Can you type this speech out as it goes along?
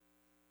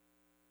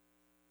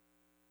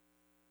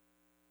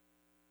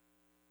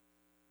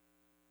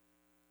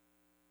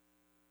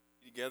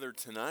Together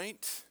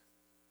tonight.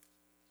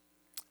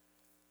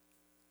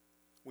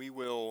 We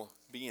will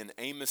be in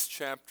Amos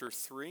chapter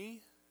 3.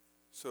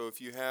 So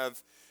if you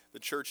have the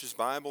church's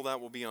Bible,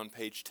 that will be on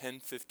page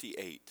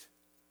 1058.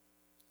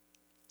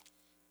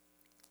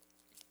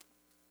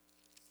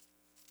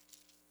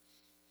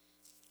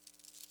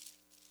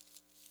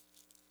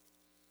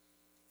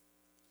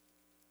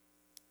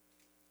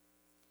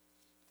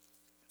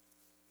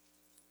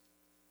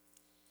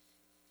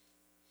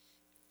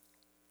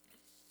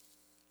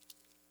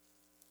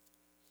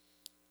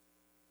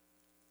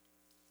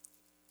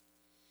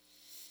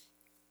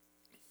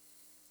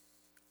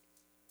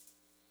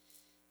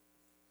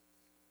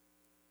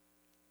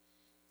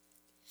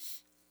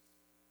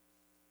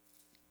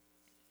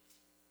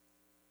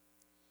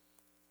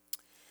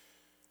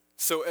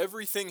 So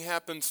everything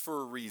happens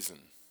for a reason.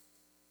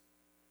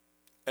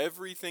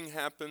 Everything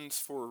happens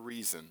for a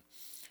reason.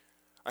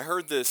 I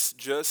heard this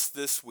just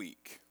this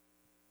week.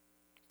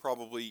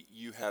 Probably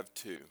you have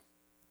too.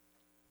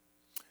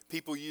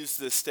 People use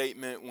this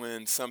statement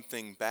when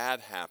something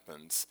bad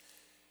happens,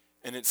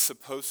 and it's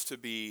supposed to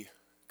be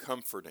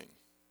comforting.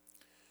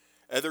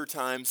 Other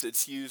times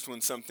it's used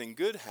when something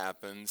good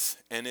happens,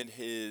 and it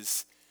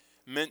is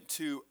meant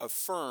to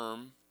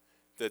affirm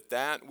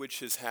that which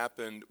has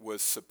happened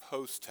was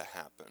supposed to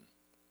happen.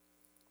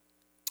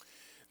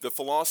 The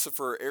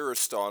philosopher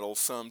Aristotle,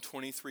 some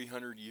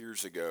 2,300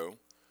 years ago,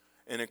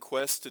 in a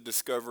quest to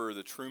discover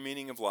the true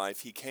meaning of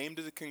life, he came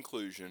to the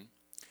conclusion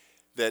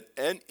that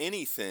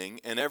anything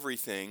and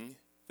everything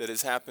that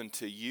has happened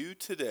to you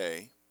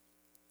today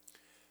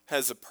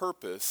has a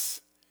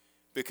purpose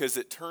because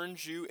it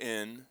turns you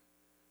in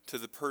to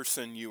the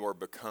person you are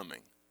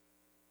becoming.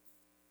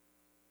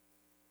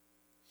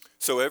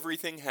 So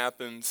everything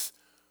happens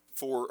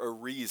for a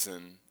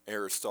reason,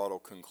 Aristotle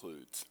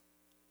concludes.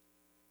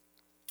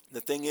 The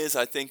thing is,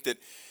 I think that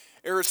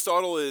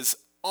Aristotle is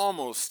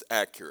almost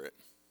accurate,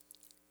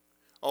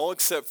 all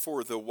except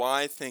for the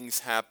why things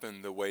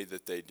happen the way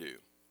that they do.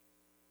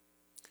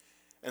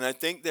 And I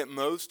think that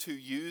most who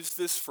use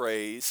this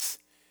phrase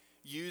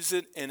use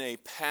it in a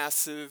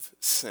passive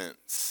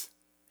sense,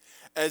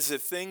 as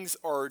if things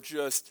are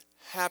just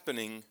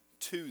happening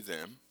to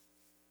them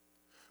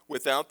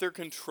without their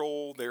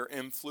control, their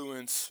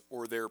influence,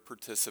 or their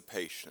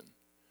participation,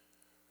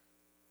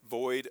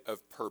 void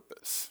of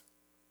purpose.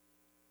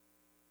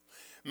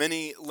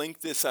 Many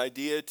link this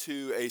idea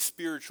to a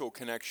spiritual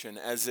connection,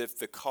 as if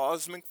the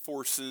cosmic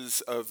forces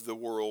of the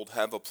world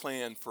have a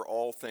plan for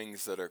all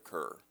things that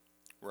occur,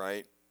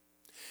 right?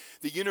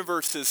 The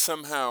universe is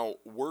somehow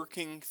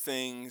working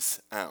things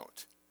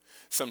out.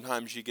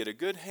 Sometimes you get a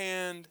good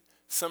hand,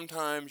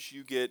 sometimes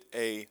you get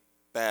a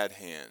bad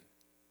hand,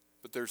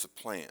 but there's a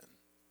plan.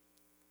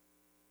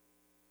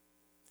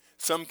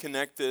 Some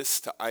connect this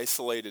to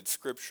isolated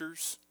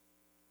scriptures,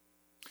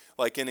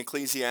 like in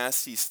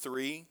Ecclesiastes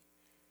 3,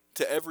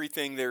 to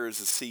everything there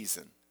is a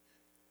season,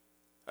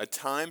 a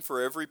time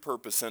for every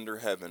purpose under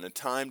heaven, a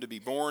time to be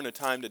born, a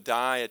time to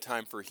die, a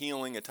time for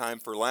healing, a time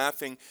for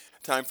laughing,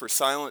 a time for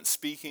silent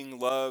speaking,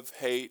 love,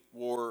 hate,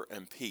 war,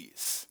 and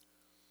peace.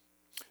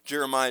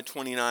 Jeremiah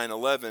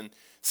 29:11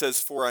 says,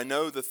 "For I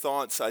know the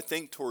thoughts I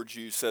think towards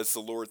you, says the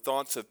Lord,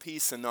 thoughts of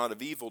peace and not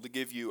of evil, to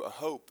give you a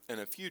hope and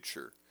a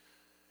future."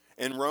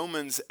 In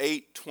Romans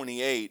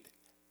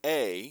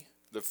 8:28a,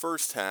 the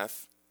first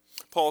half,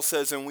 Paul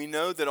says, "And we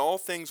know that all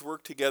things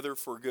work together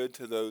for good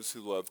to those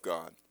who love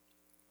God."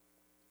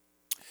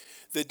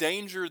 The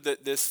danger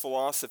that this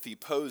philosophy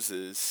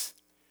poses,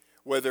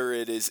 whether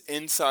it is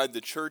inside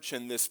the church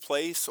in this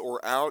place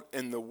or out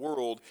in the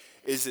world,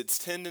 is its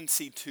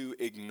tendency to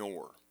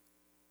ignore.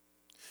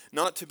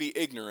 Not to be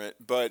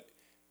ignorant, but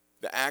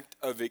the act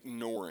of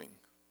ignoring.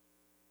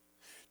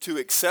 To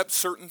accept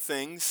certain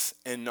things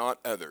and not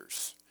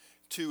others.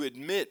 To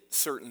admit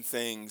certain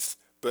things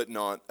but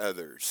not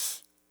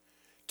others.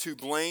 To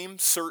blame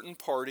certain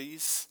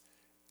parties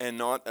and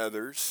not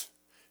others.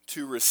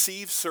 To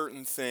receive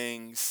certain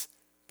things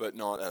but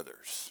not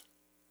others.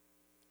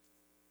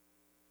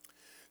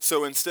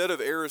 So instead of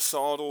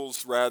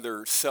Aristotle's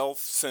rather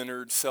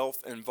self-centered,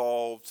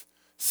 self-involved,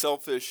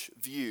 selfish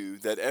view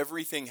that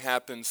everything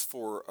happens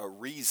for a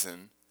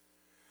reason,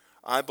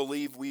 I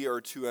believe we are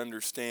to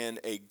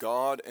understand a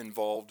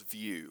God-involved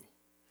view,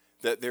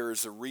 that there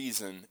is a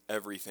reason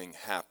everything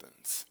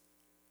happens.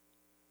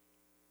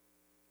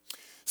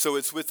 So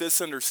it's with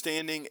this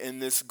understanding and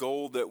this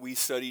goal that we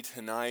study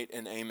tonight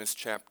in Amos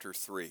chapter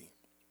 3.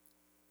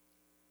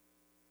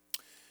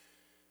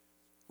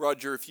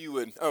 Roger, if you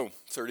would,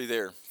 it's already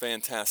there,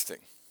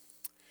 fantastic.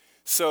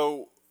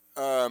 So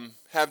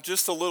have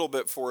just a little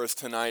bit for us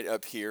tonight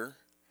up here.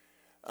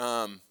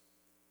 The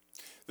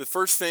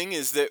first thing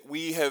is that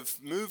we have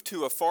moved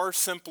to a far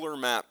simpler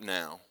map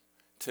now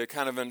to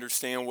kind of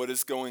understand what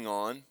is going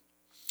on.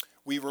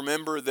 We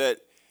remember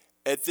that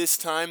at this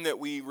time that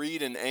we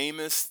read in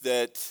Amos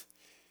that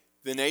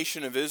the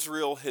nation of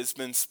Israel has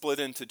been split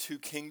into two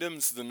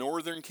kingdoms, the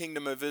northern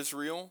kingdom of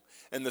Israel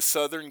and the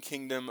southern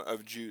kingdom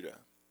of Judah.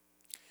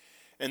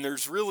 And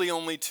there's really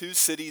only two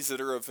cities that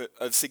are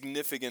of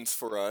significance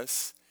for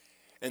us,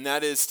 and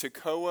that is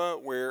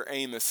Tekoa, where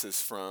Amos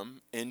is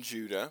from, in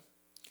Judah.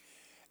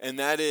 And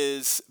that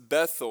is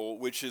Bethel,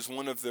 which is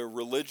one of the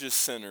religious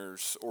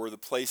centers or the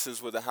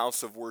places with a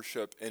house of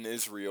worship in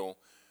Israel,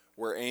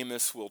 where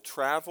Amos will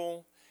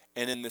travel,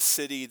 and in the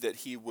city that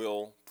he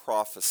will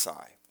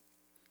prophesy.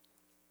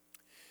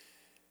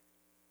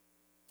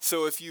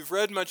 So if you've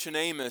read much in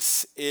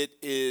Amos, it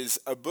is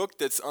a book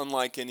that's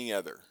unlike any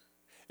other.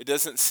 It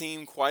doesn't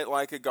seem quite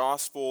like a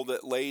gospel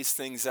that lays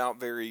things out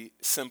very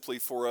simply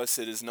for us.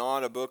 It is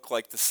not a book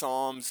like the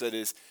Psalms that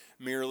is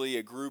merely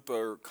a group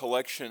or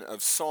collection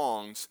of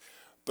songs,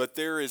 but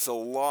there is a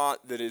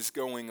lot that is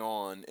going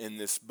on in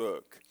this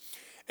book.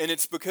 And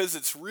it's because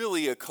it's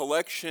really a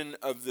collection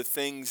of the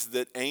things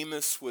that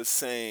Amos was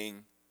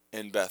saying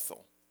in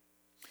Bethel.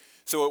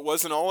 So it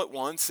wasn't all at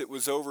once. It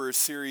was over a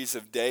series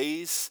of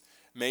days,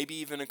 maybe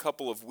even a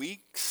couple of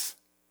weeks.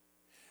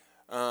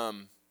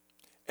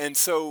 And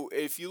so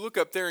if you look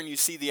up there and you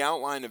see the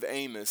outline of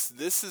Amos,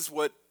 this is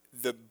what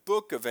the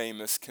book of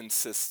Amos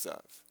consists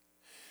of.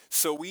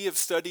 So we have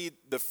studied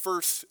the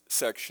first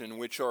section,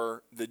 which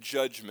are the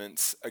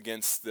judgments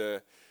against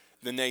the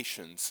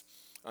nations,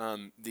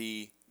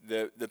 the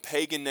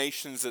pagan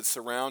nations that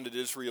surrounded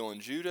Israel and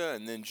Judah,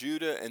 and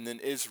then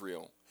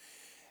Israel.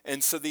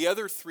 And so the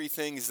other three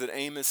things that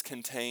Amos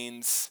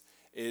contains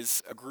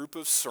is a group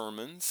of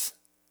sermons,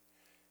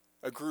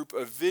 a group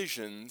of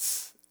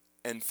visions,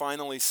 and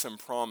finally some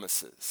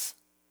promises.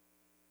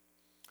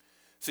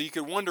 So you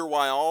could wonder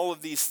why all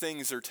of these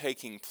things are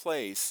taking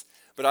place,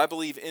 but I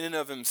believe in and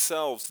of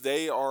themselves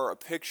they are a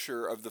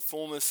picture of the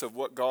fullness of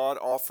what God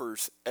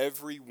offers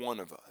every one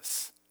of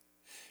us.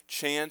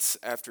 Chance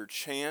after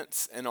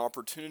chance and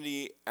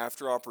opportunity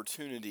after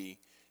opportunity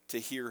to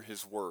hear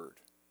his word.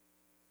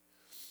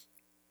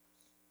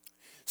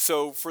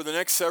 So for the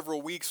next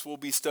several weeks we'll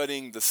be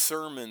studying the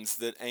sermons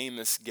that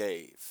Amos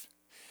gave.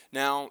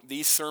 Now,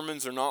 these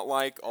sermons are not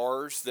like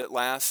ours that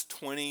last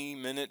 20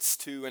 minutes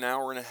to an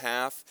hour and a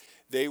half.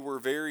 They were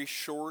very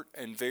short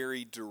and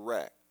very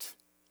direct.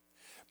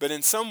 But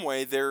in some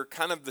way, they're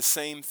kind of the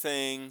same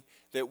thing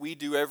that we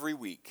do every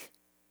week.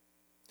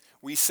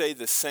 We say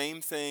the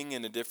same thing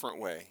in a different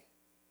way.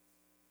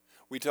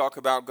 We talk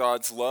about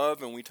God's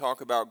love and we talk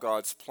about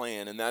God's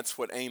plan, and that's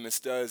what Amos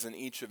does in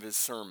each of his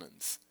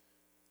sermons.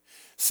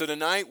 So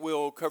tonight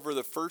we'll cover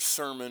the first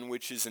sermon,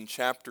 which is in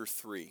chapter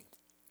 3.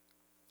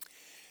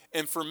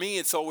 And for me,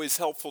 it's always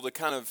helpful to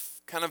kind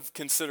of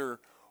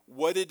consider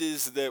what it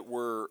is that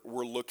we're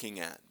looking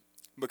at.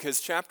 Because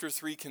chapter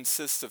 3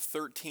 consists of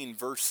 13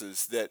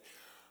 verses that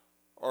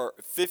are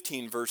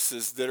 15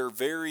 verses that are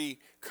very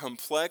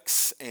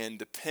complex and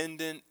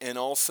dependent and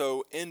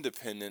also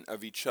independent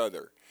of each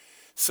other.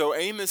 So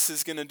Amos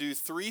is going to do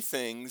three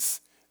things,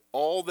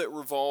 all that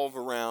revolve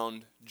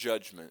around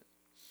judgment.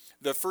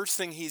 The first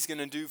thing he's going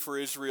to do for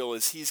Israel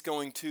is he's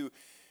going to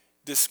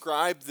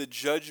describe the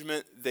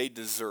judgment they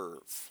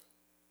deserve.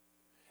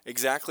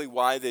 Exactly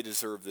why they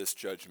deserve this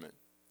judgment.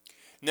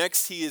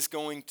 Next, he is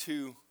going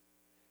to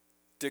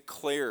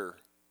declare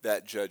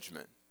that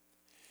judgment.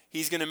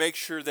 He's going to make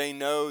sure they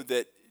know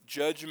that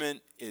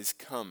judgment is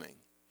coming.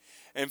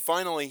 And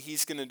finally,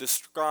 he's going to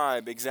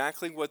describe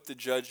exactly what the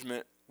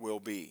judgment will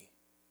be.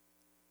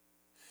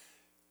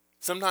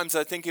 Sometimes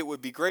I think it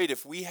would be great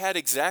if we had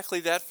exactly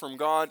that from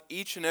God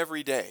each and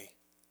every day,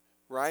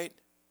 right?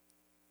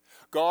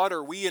 God,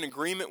 are we in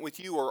agreement with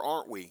you or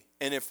aren't we?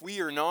 And if we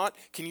are not,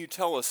 can you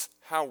tell us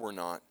how we're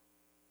not?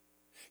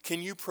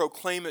 Can you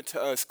proclaim it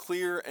to us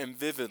clear and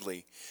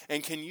vividly?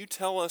 And can you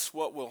tell us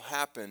what will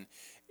happen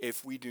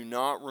if we do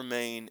not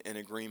remain in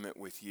agreement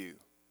with you?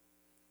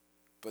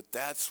 But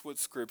that's what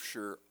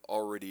Scripture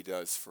already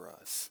does for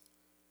us.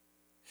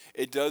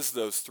 It does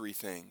those three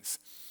things.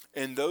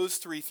 And those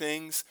three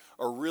things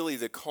are really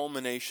the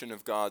culmination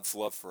of God's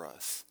love for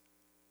us.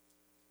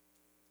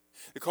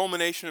 The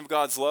culmination of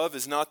God's love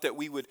is not that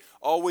we would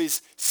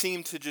always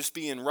seem to just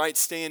be in right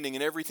standing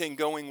and everything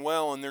going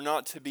well and there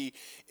not to be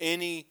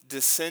any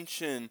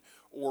dissension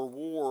or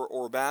war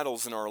or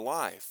battles in our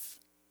life.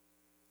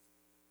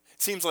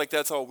 It seems like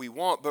that's all we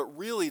want, but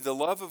really the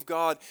love of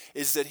God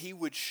is that he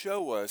would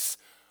show us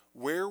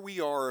where we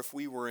are if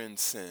we were in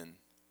sin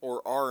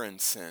or are in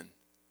sin.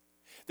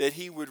 That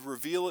he would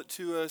reveal it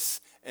to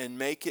us and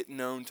make it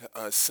known to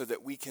us so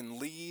that we can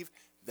leave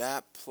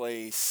that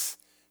place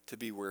to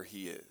be where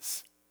he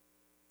is.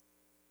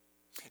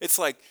 It's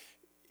like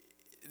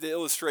the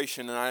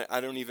illustration, and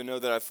I don't even know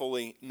that I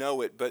fully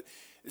know it, but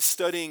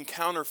studying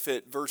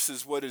counterfeit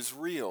versus what is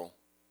real,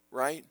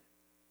 right?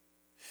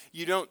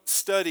 You don't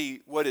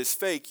study what is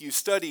fake, you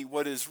study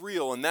what is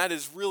real, and that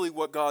is really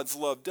what God's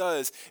love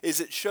does, is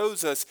it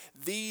shows us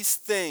these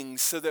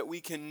things so that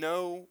we can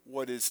know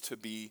what is to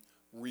be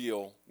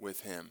real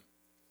with him.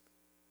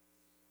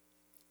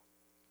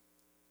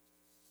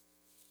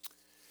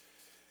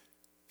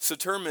 So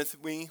turn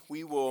with me,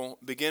 we will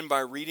begin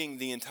by reading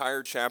the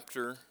entire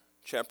chapter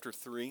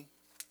 3.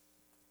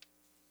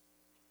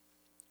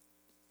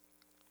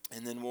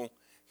 And then we'll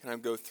kind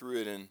of go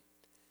through it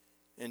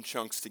in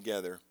chunks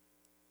together.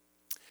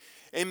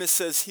 Amos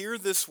says, "Hear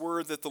this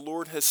word that the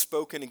Lord has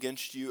spoken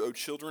against you, O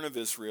children of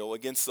Israel,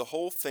 against the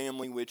whole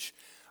family which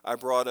I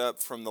brought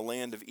up from the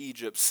land of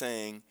Egypt,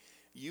 saying,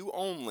 You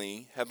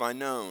only have I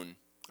known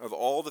of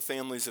all the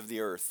families of the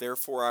earth.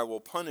 Therefore I will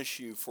punish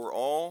you for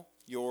all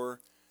your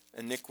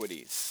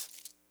iniquities.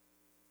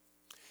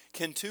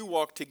 Can two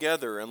walk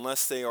together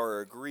unless they are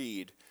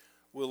agreed?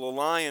 Will a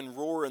lion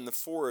roar in the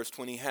forest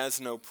when he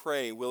has no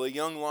prey? Will a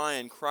young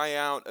lion cry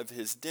out of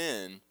his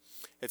den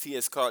if he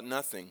has caught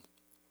nothing?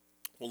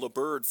 Will a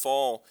bird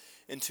fall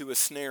into a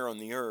snare on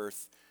the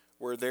earth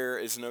where there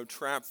is no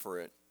trap for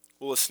it?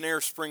 Will a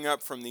snare spring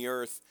up from the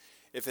earth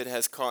if it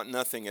has caught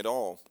nothing at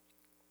all?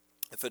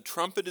 If a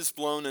trumpet is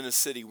blown in a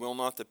city, will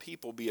not the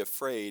people be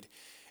afraid?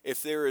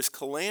 If there is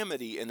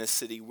calamity in a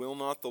city, will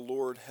not the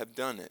Lord have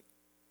done it?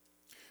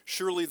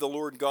 Surely the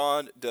Lord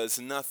God does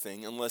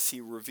nothing unless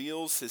he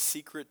reveals his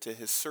secret to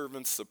his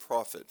servants the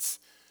prophets.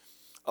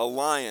 A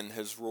lion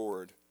has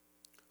roared.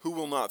 Who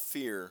will not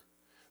fear?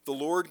 The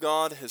Lord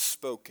God has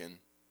spoken.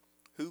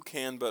 Who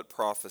can but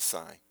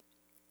prophesy?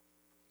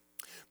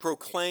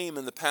 Proclaim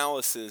in the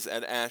palaces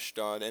at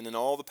Ashdod and in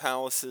all the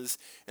palaces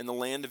in the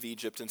land of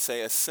Egypt, and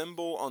say,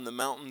 Assemble on the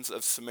mountains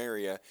of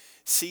Samaria.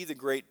 See the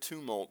great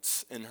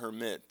tumults in her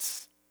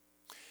midst,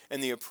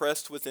 and the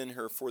oppressed within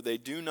her, for they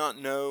do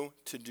not know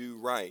to do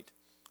right,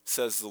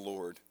 says the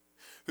Lord,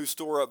 who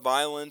store up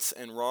violence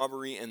and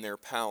robbery in their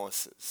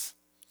palaces.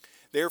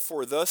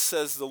 Therefore, thus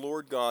says the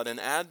Lord God, an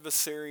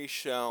adversary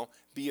shall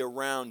be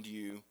around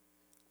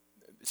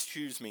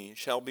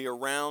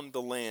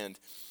the land.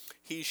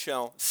 He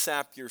shall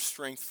sap your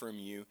strength from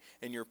you,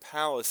 and your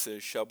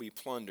palaces shall be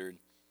plundered.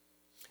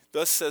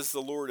 Thus says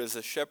the Lord, as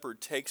a shepherd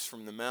takes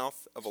from the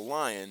mouth of a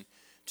lion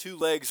 2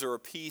 legs or a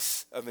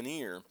piece of an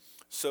ear,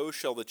 so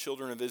shall the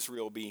children of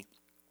Israel be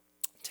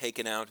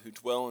taken out who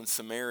dwell in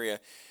Samaria,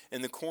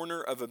 in the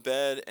corner of a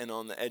bed and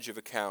on the edge of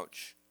a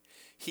couch.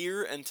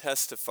 Hear and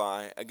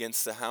testify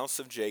against the house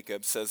of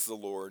Jacob, says the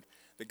Lord,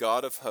 the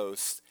God of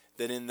hosts,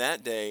 that in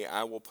that day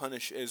I will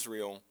punish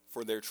Israel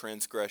for their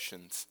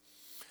transgressions.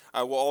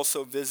 I will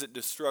also visit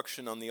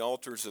destruction on the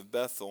altars of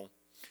Bethel,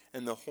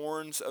 and the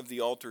horns of the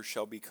altar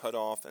shall be cut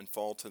off and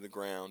fall to the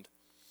ground.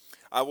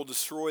 I will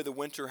destroy the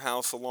winter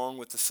house along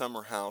with the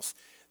summer house.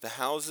 The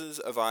houses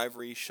of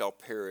ivory shall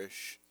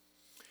perish,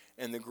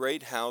 and the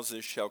great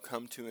houses shall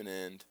come to an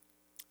end,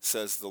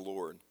 says the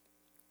Lord."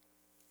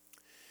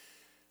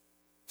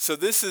 So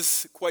this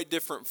is quite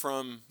different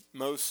from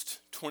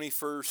most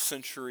 21st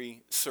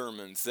century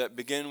sermons that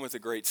begin with a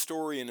great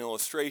story, an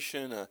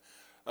illustration,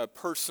 a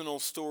personal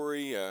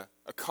story, a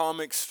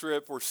comic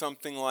strip or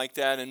something like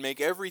that, and make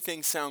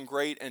everything sound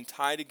great and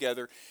tie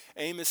together.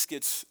 Amos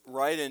gets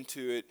right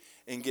into it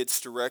and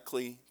gets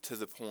directly to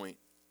the point.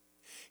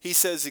 He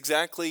says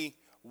exactly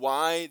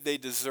why they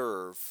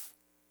deserve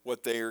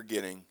what they are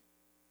getting.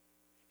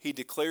 He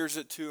declares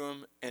it to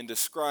them and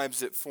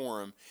describes it for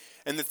them.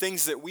 And the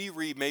things that we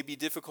read may be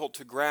difficult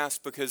to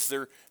grasp because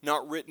they're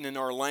not written in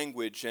our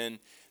language and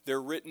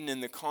they're written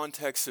in the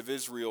context of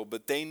Israel,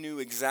 but they knew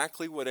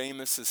exactly what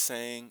Amos is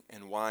saying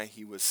and why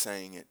he was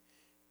saying it.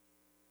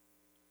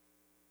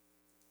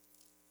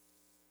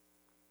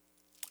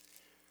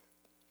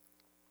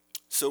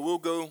 So we'll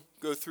go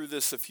through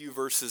this a few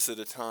verses at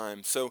a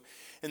time. So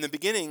in the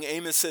beginning,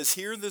 Amos says,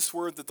 "Hear this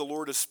word that the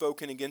Lord has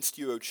spoken against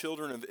you, O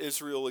children of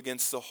Israel,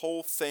 against the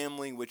whole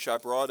family which I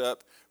brought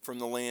up from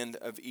the land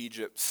of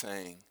Egypt,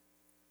 saying."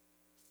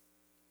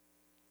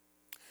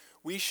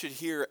 We should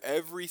hear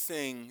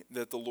everything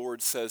that the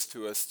Lord says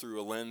to us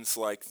through a lens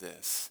like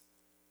this,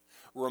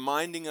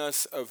 reminding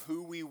us of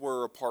who we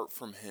were apart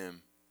from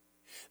him,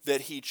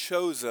 that he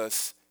chose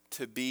us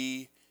to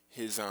be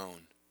his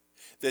own,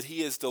 that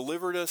he has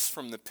delivered us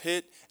from the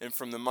pit and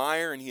from the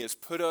mire, and he has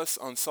put us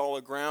on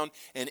solid ground,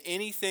 and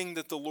anything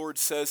that the Lord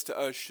says to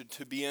us should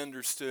to be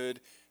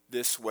understood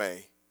this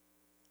way.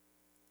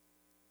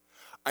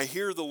 I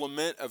hear the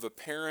lament of a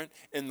parent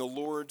in the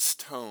Lord's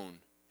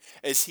tone.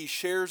 As he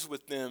shares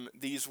with them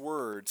these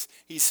words,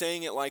 he's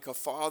saying it like a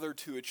father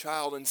to a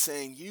child and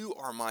saying, "You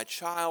are my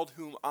child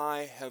whom I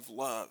have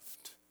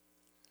loved."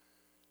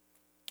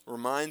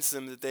 Reminds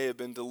them that they have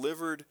been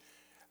delivered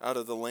out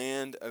of the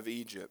land of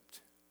Egypt.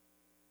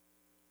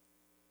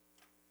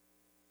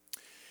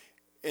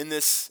 In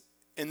this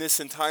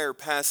entire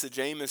passage,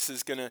 Amos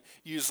is going to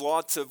use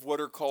lots of what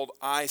are called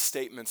I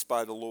statements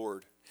by the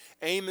Lord.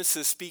 Amos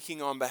is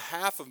speaking on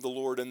behalf of the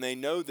Lord, and they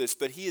know this,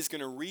 but he is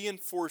going to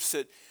reinforce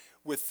it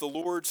with the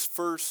Lord's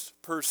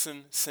first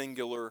person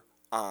singular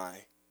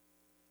I.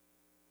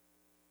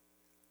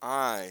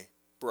 I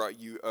brought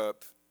you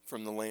up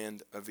from the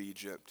land of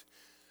Egypt.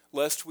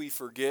 Lest we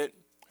forget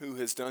who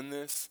has done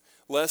this,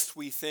 lest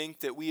we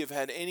think that we have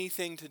had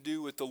anything to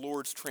do with the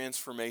Lord's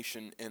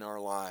transformation in our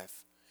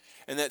life.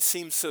 And that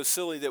seems so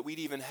silly that we'd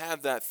even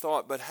have that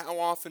thought, but how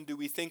often do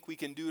we think we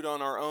can do it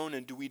on our own,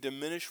 and do we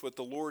diminish what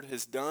the Lord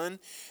has done,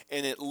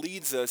 and it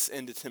leads us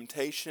into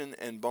temptation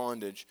and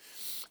bondage?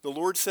 The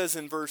Lord says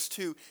in verse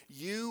 2,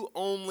 "You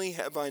only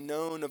have I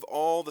known of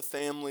all the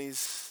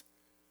families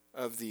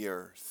of the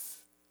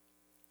earth."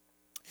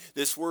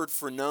 This word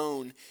for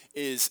known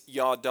is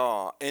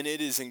yada, and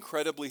it is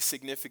incredibly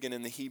significant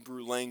in the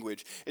Hebrew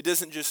language. It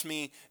doesn't just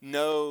mean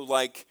know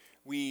like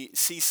we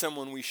see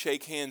someone, we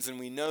shake hands, and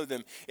we know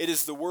them. It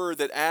is the word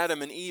that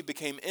Adam and Eve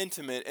became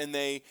intimate and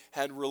they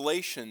had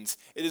relations.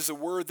 It is a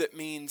word that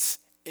means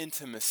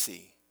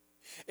intimacy.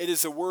 It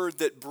is a word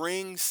that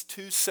brings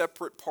two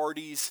separate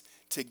parties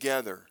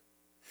together.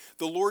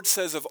 The Lord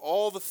says, of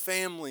all the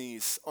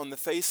families on the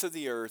face of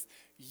the earth,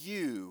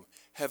 you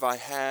have I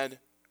had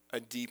a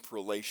deep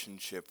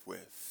relationship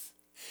with.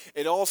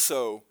 It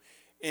also,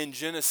 in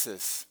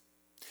Genesis,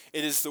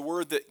 it is the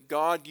word that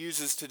God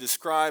uses to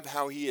describe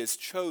how he has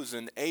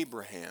chosen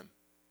Abraham.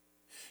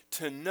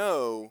 To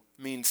know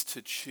means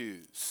to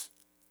choose.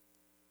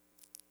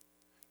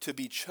 To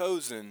be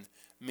chosen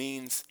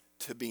means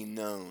to be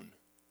known.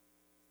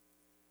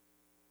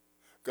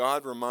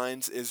 God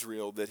reminds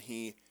Israel that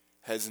he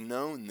has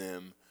known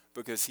them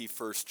because he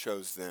first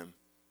chose them.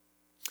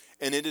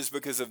 And it is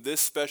because of this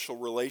special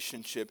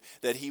relationship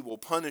that he will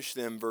punish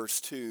them,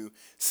 verse 2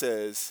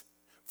 says,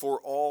 for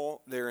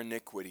all their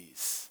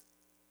iniquities.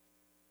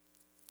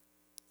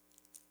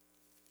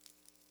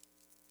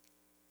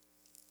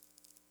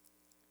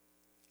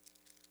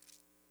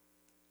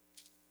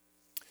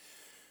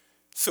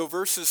 So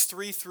verses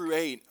 3 through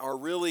 8 are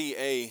really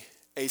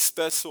a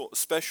special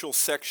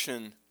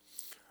section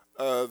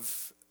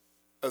of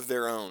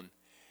their own.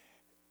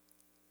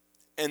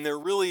 And they're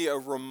really a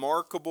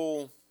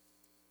remarkable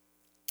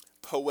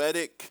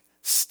poetic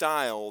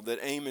style that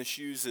Amos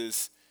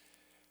uses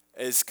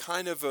as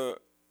kind of a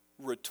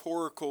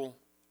rhetorical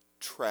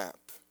trap.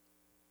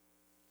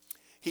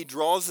 He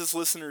draws his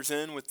listeners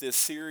in with this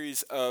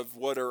series of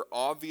what are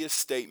obvious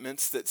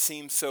statements that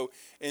seem so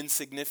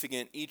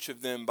insignificant, each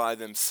of them by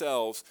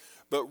themselves,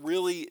 but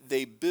really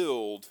they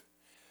build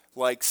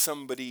like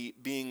somebody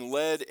being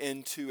led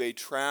into a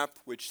trap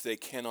which they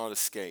cannot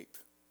escape.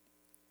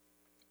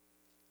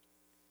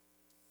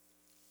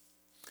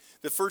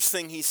 The first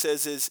thing he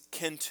says is,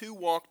 can two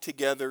walk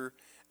together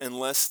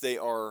unless they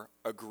are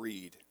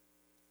agreed?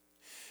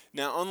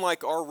 Now,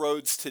 unlike our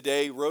roads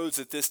today, roads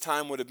at this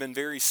time would have been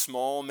very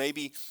small,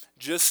 maybe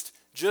just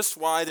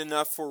wide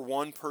enough for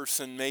one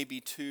person, maybe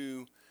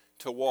two,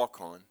 to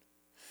walk on.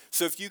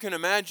 So if you can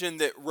imagine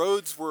that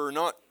roads were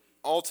not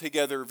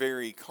altogether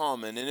very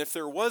common, and if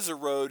there was a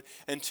road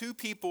and two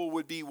people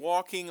would be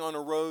walking on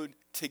a road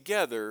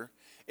together,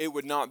 it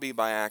would not be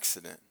by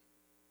accident.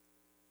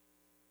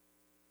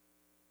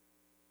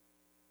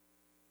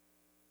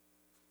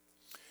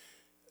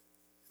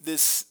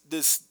 This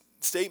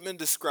statement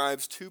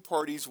describes two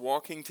parties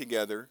walking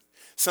together.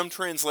 Some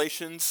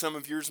translations, some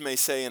of yours may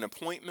say an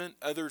appointment,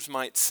 others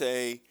might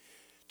say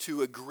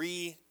to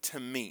agree to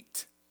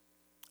meet.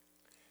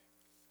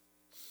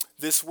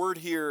 This word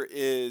here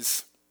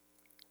is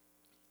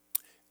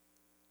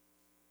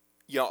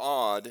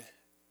ya'ad,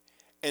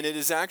 and it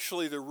is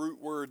actually the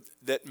root word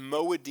that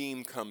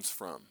moedim comes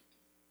from.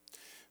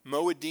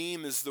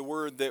 Moedim is the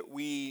word that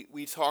we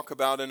talk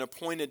about an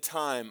appointed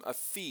time, a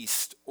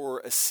feast, or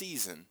a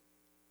season.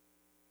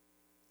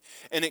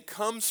 And it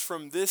comes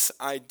from this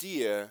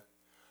idea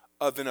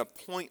of an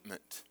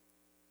appointment,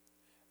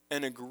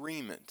 an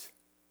agreement,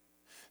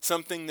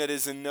 something that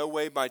is in no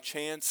way by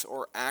chance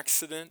or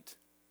accident.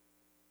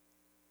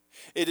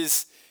 It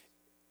is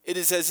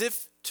as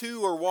if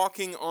two are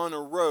walking on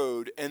a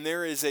road and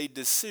there is a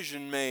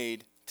decision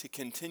made to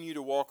continue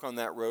to walk on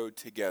that road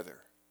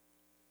together.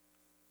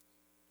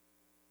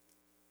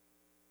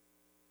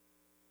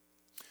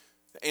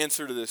 The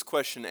answer to this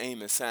question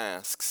Amos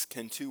asks,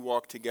 can two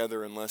walk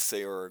together unless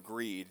they are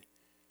agreed,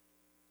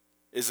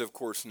 is of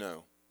course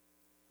no.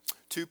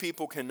 Two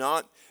people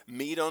cannot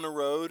meet on a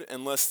road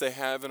unless they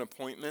have an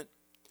appointment.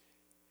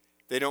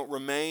 They don't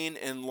remain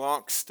in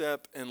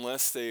lockstep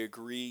unless they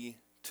agree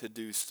to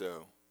do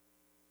so.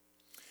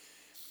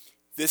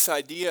 This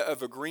idea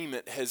of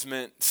agreement has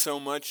meant so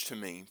much to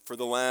me for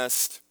the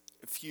last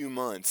few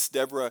months.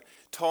 Deborah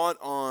taught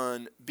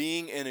on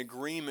being in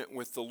agreement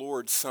with the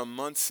Lord some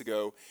months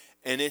ago,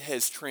 and it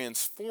has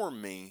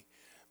transformed me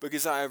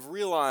because I have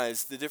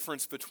realized the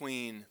difference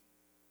between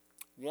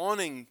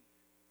wanting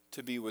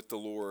to be with the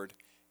Lord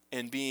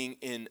and being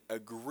in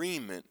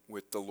agreement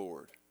with the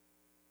Lord.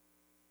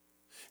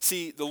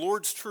 See, the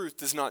Lord's truth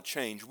does not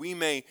change. We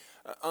may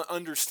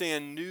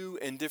understand new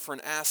and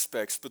different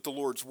aspects, but the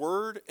Lord's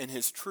word and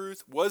his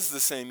truth was the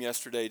same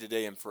yesterday,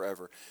 today, and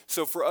forever.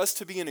 So for us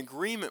to be in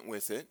agreement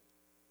with it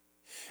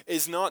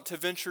is not to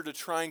venture to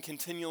try and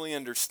continually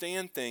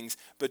understand things,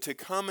 but to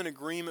come in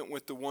agreement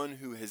with the one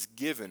who has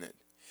given it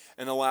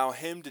and allow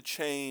him to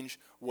change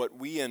what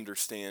we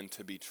understand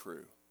to be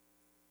true.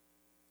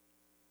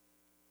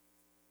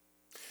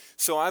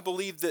 So I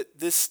believe that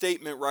this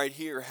statement right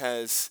here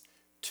has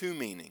two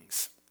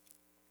meanings.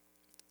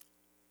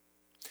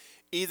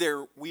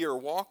 Either we are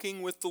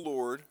walking with the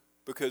Lord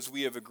because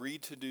we have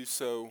agreed to do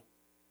so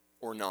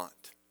or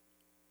not.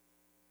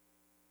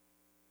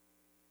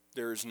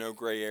 There is no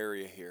gray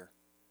area here.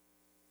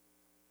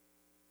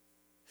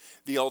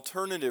 The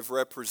alternative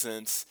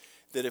represents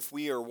that if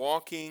we are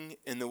walking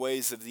in the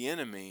ways of the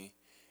enemy,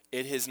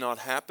 It has not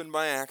happened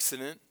by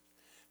accident,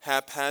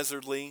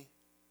 haphazardly,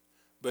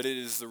 but it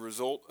is the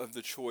result of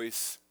the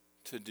choice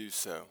to do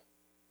so.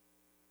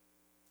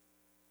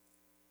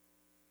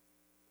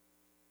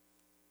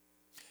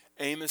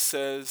 Amos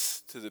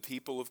says to the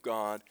people of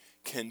God,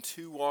 can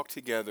two walk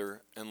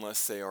together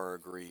unless they are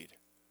agreed?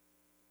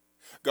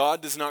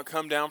 God does not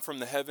come down from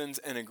the heavens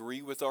and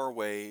agree with our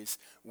ways.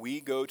 We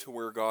go to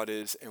where God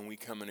is and we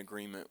come in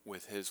agreement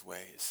with his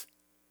ways.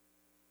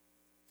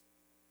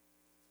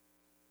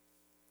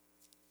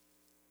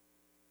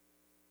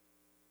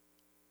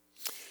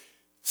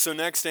 So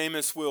next,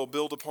 Amos will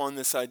build upon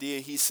this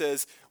idea. He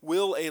says,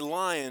 will a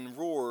lion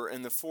roar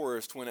in the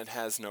forest when it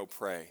has no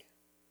prey?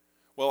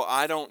 Well,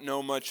 I don't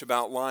know much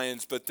about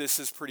lions, but this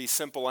is pretty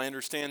simple. I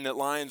understand that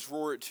lions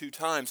roar at two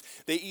times.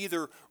 They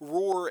either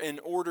roar in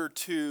order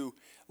to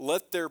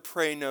let their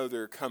prey know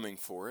they're coming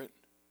for it,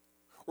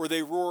 or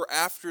they roar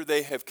after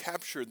they have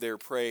captured their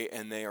prey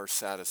and they are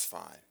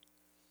satisfied.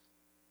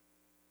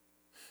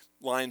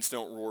 Lions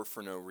don't roar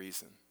for no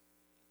reason.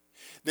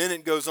 Then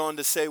it goes on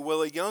to say,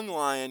 will a young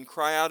lion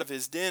cry out of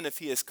his den if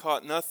he has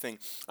caught nothing?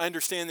 I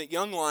understand that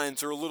young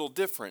lions are a little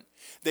different.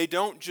 They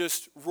don't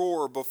just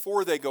roar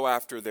before they go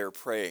after their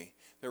prey.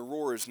 Their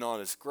roar is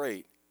not as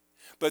great.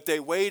 But they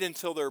wait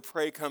until their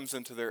prey comes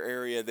into their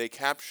area, they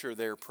capture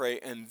their prey,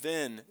 and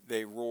then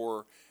they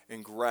roar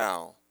and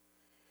growl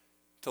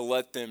to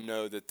let them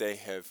know that they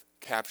have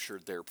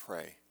captured their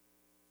prey.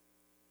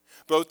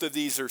 Both of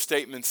these are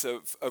statements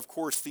of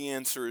course the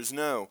answer is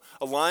no.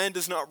 A lion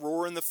does not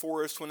roar in the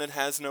forest when it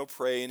has no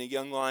prey, and a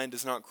young lion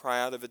does not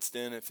cry out of its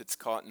den if it's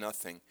caught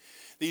nothing.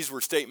 These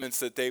were statements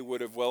that they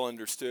would have well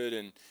understood,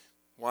 and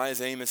why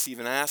is Amos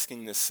even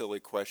asking this silly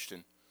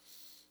question?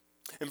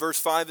 In verse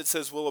 5 it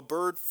says, will a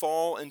bird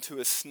fall into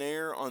a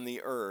snare on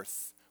the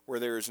earth where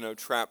there is no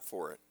trap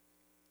for it?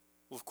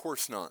 Well, of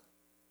course not.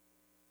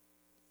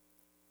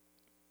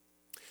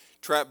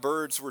 Trap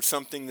birds were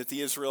something that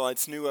the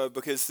Israelites knew of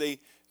because they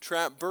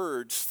trap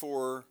birds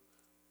for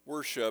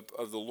worship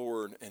of the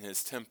Lord and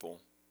his temple.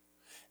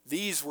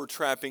 These were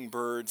trapping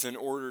birds in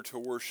order to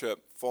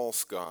worship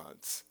false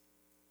gods.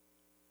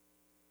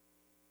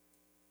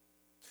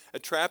 A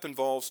trap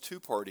involves two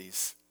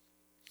parties,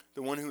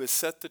 the one who has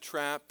set the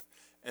trap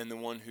and the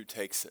one who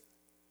takes it.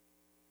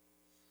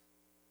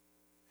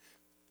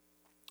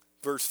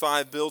 Verse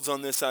 5 builds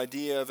on this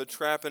idea of a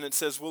trap, and it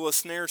says, will a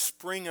snare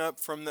spring up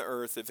from the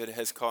earth if it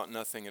has caught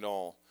nothing at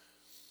all?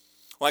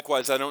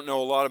 Likewise, I don't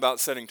know a lot about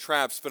setting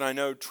traps, but I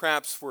know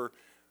traps were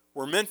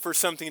meant for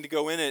something to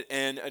go in it,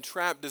 and a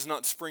trap does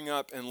not spring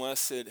up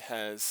unless it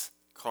has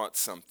caught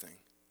something.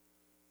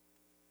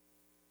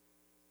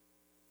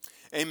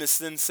 Amos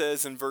then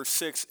says in verse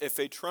 6, if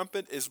a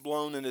trumpet is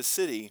blown in a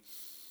city,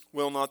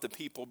 will not the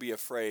people be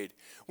afraid?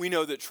 We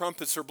know that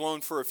trumpets are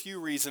blown for a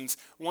few reasons.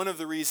 One of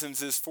the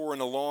reasons is for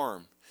an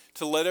alarm,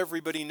 to let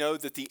everybody know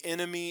that the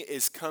enemy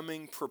is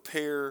coming,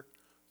 prepare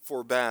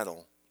for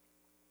battle.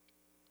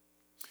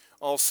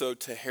 Also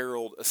to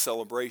herald a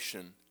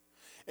celebration.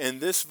 In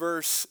this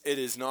verse, it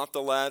is not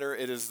the latter,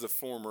 it is the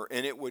former.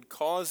 And it would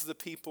cause the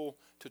people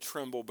to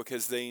tremble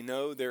because they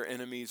know their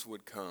enemies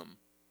would come.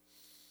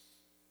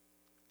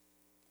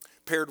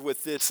 Paired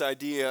with this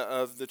idea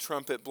of the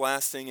trumpet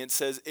blasting, it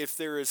says, if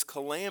there is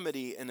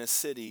calamity in a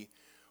city,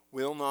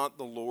 will not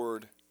the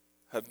Lord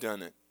have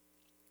done it?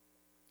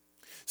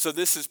 So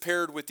this is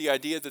paired with the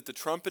idea that the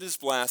trumpet is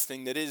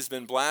blasting, that it has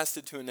been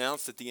blasted to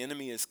announce that the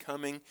enemy is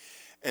coming,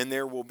 and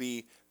there will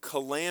be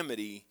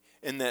calamity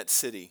in that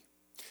city.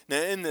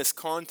 Now, in this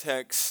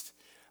context,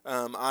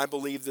 I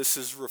believe this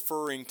is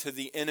referring to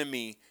the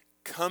enemy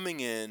coming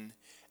in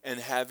and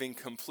having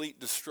complete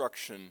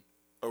destruction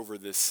over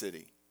this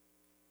city.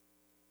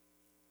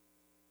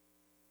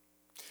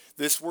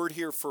 This word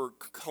here for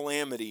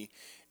calamity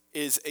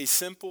is a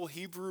simple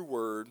Hebrew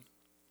word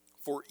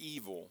for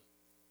evil,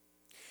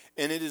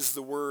 and it is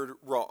the word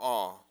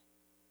ra'ah.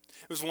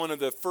 It was one of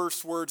the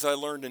first words I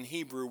learned in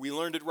Hebrew. We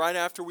learned it right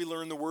after we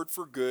learned the word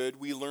for good.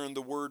 We learned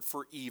the word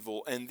for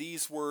evil, and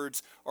these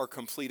words are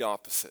complete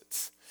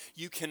opposites.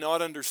 You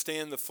cannot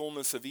understand the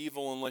fullness of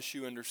evil unless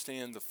you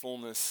understand the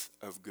fullness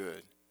of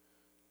good.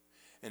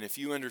 And if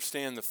you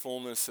understand the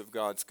fullness of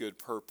God's good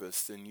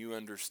purpose, then you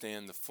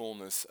understand the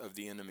fullness of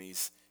the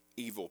enemy's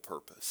evil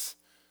purpose.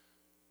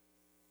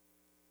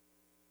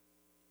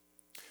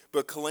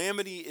 But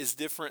calamity is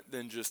different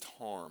than just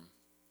harm.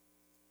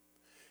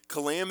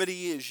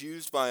 Calamity is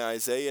used by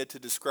Isaiah to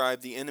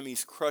describe the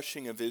enemy's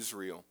crushing of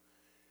Israel.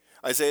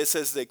 Isaiah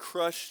says they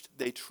crushed,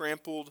 they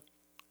trampled,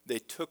 they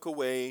took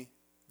away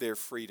their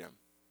freedom.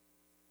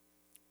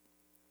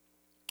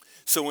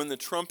 So when the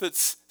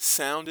trumpets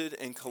sounded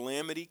and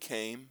calamity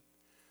came,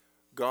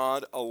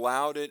 God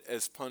allowed it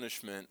as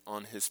punishment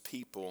on his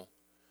people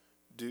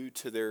due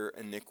to their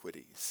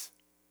iniquities.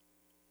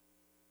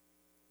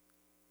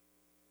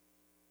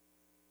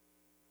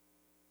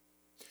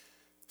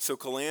 So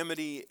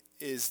calamity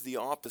is the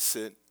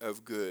opposite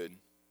of good,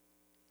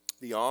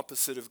 the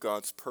opposite of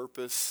God's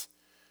purpose.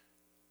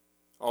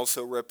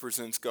 Also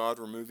represents God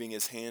removing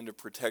his hand of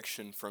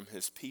protection from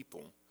his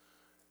people.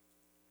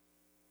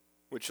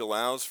 which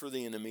allows for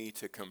the enemy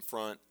to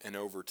confront and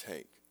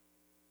overtake.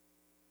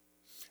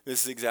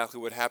 This is exactly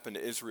what happened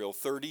to Israel.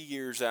 30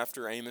 years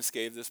after Amos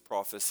gave this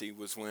prophecy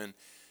was when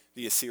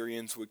the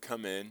Assyrians would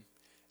come in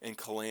and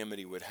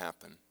calamity would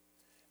happen.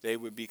 They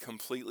would be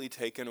completely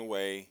taken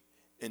away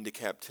into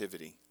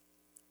captivity.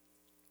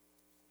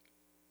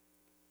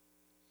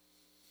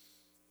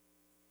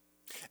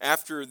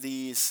 After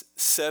these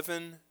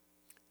 7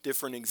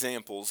 different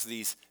examples,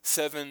 these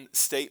 7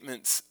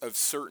 statements of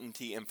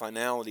certainty and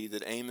finality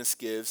that Amos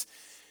gives,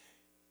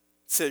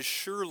 says,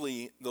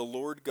 surely the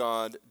Lord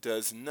God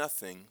does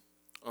nothing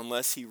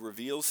unless he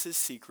reveals his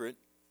secret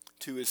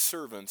to his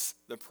servants,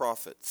 the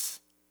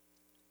prophets.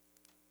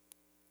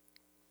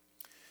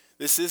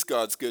 This is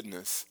God's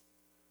goodness.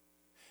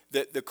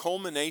 That the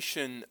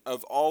culmination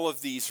of all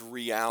of these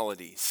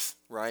realities,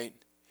 right?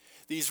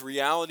 These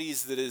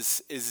realities that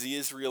as the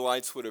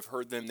Israelites would have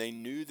heard them, they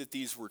knew that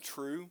these were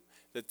true,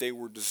 that they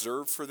were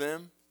deserved for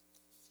them.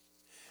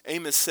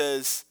 Amos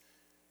says,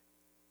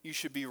 you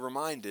should be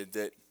reminded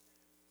that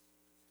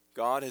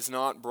God has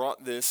not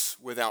brought this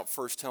without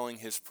first telling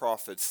his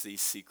prophets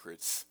these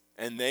secrets.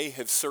 And they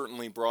have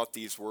certainly brought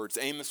these words.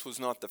 Amos was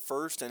not the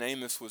first, and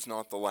Amos was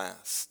not the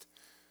last.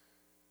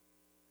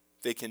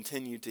 They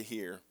continued to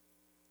hear.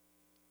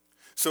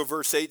 So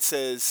verse 8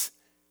 says,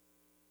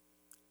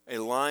 a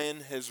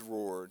lion has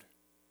roared.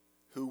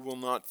 Who will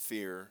not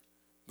fear?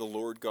 The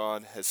Lord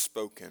God has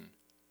spoken.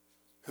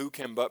 Who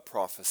can but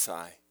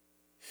prophesy?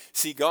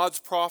 See, God's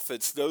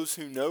prophets, those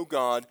who know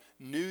God,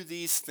 knew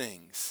these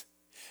things.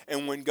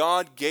 And when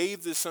God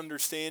gave this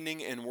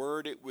understanding and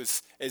word, it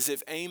was as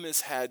if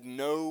Amos had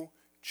no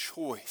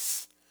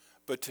choice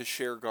but to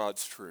share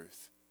God's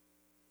truth.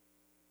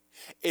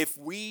 If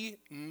we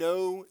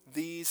know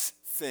these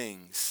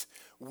things,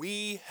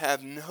 we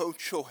have no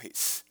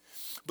choice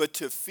but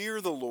to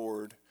fear the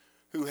Lord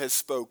who has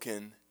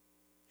spoken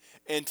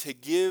and to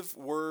give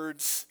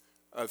words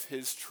of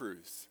his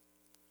truth.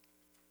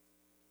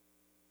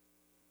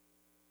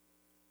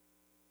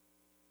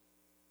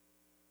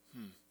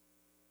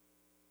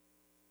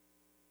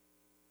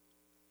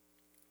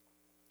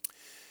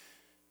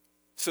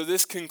 So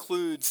this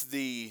concludes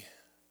the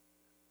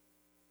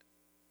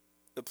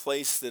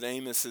place that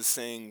Amos is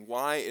saying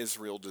why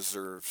Israel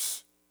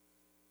deserves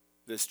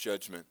this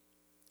judgment.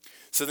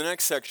 So the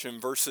next section,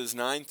 verses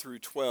 9 through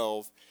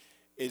 12,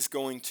 is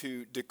going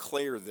to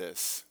declare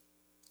this.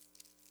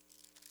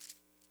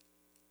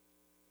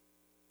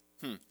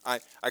 I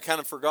kind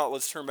of forgot.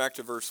 Let's turn back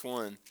to verse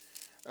 1.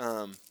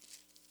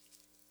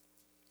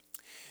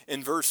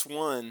 In verse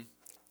 1,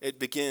 it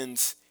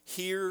begins,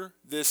 hear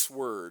this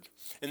word.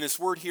 And this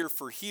word here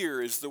for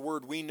hear is the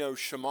word we know,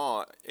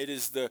 Shema. It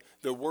is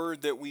the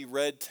word that we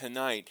read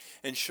tonight.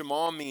 And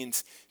Shema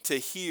means to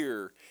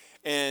hear.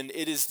 And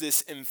it is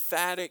this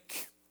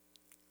emphatic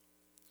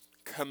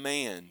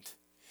command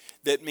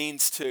that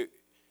means to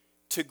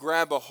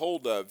grab a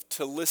hold of,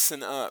 to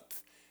listen up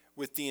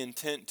with the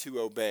intent to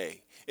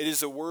obey. It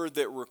is a word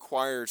that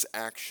requires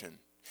action.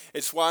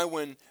 It's why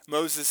when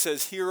Moses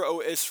says, hear,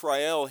 O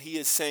Israel, he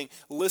is saying,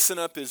 listen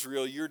up,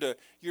 Israel, you're to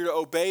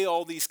obey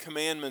all these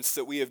commandments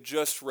that we have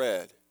just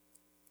read.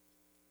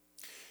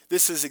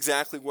 This is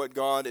exactly what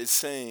God is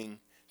saying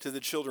to the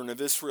children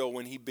of Israel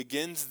when he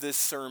begins this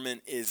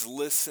sermon, is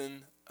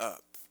listen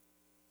up.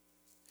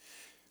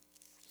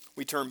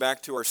 We turn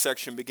back to our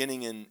section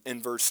beginning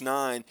in verse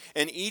 9,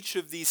 and each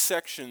of these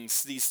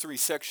sections, these 3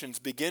 sections,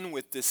 begin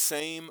with this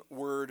same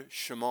word,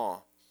 Shema.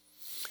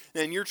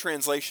 Now in your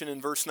translation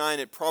in verse 9,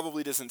 it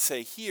probably doesn't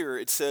say hear,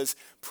 it says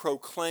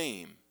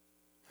proclaim,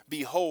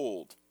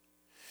 behold.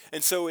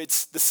 And so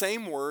it's the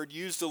same word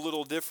used a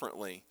little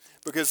differently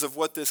because of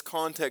what this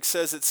context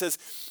says. It says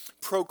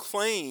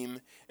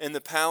proclaim in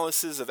the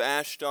palaces of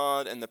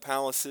Ashdod and the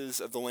palaces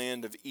of the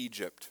land of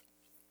Egypt.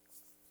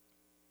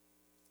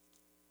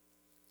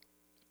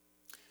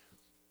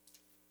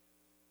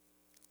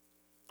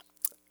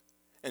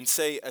 And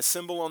say,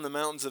 assemble on the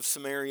mountains of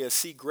Samaria,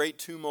 see great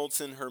tumults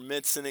in her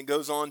midst. And it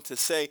goes on to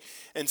say,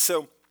 and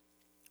so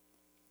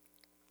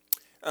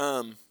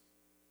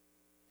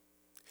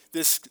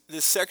this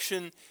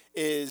section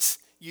is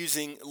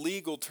using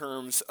legal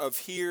terms of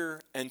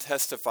hear and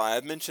testify.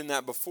 I've mentioned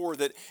that before,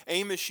 that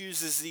Amos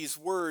uses these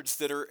words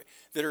that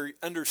are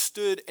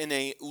understood in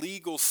a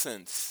legal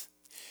sense.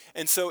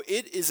 And so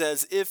it is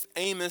as if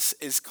Amos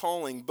is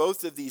calling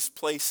both of these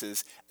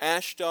places,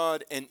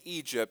 Ashdod and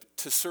Egypt,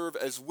 to serve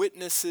as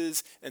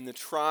witnesses in the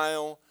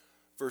trial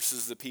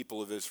versus the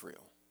people of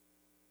Israel.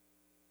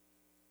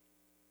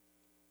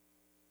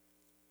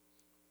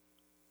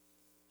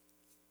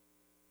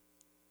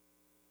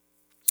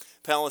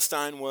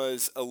 Ashdod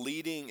was a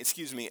leading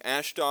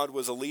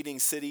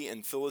city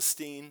in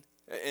Philistia,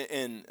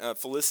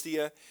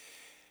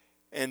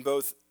 and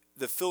both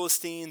the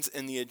Philistines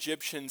and the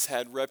Egyptians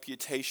had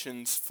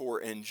reputations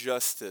for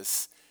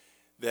injustice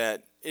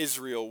that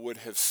Israel would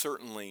have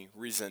certainly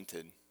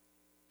resented.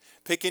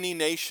 Pick any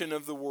nation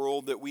of the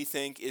world that we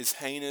think is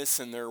heinous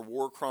in their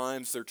war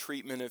crimes, their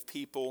treatment of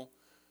people,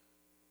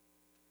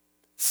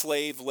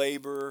 slave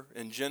labor,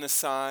 and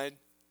genocide.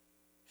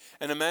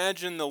 And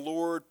imagine the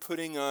Lord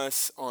putting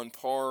us on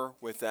par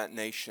with that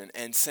nation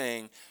and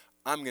saying,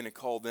 I'm going to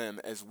call them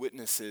as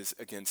witnesses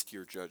against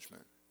your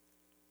judgment.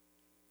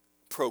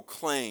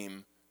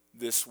 Proclaim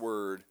this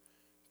word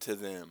to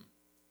them.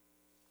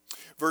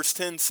 Verse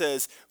 10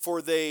 says,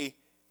 for they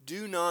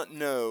do not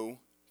know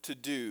to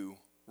do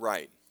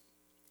right.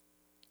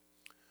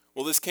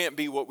 Well, this can't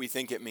be what we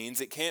think it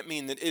means. It can't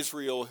mean that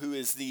Israel, who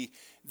is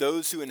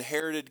those who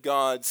inherited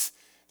God's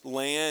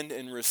land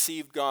and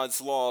received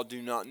God's law,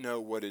 do not know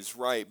what is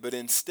right. But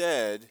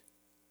instead,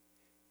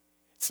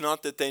 it's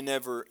not that they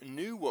never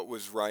knew what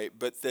was right,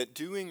 but that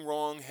doing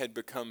wrong had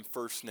become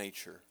first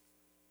nature.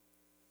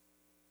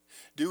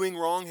 Doing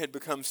wrong had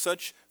become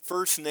such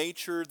first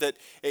nature that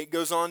it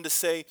goes on to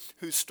say,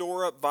 who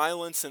store up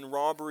violence and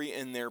robbery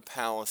in their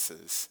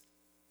palaces.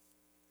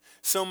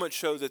 So much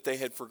so that they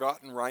had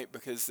forgotten right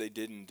because they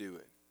didn't do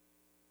it.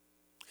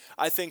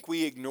 I think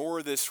we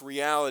ignore this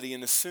reality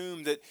and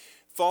assume that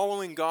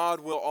following God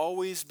will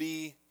always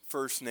be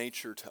first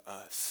nature to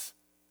us.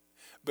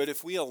 But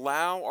if we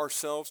allow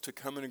ourselves to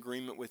come in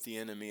agreement with the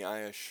enemy, I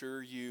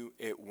assure you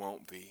it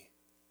won't be.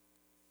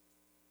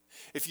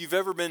 If you've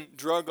ever been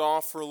drug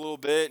off for a little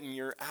bit and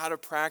you're out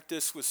of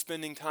practice with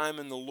spending time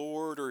in the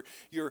Lord, or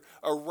you're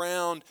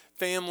around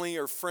family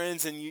or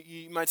friends and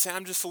you might say,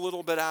 I'm just a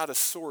little bit out of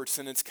sorts,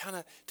 and it's kind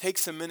of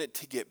takes a minute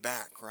to get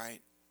back,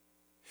 right?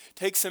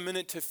 Takes a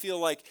minute to feel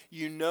like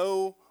you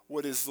know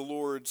what is the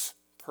Lord's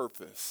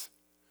purpose.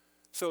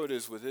 So it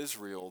is with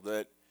Israel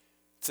that it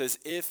says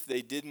if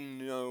they didn't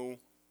know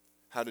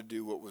how to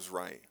do what was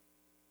right.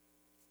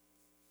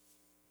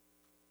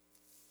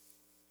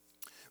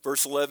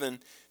 Verse 11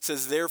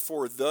 says,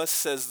 therefore, thus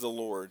says the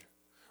Lord.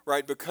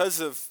 Right? Because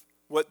of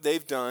what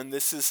they've done,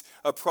 this is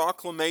a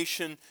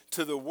proclamation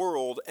to the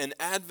world. An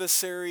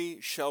adversary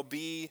shall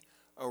be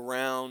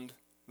around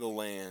the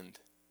land.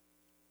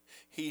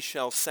 He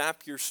shall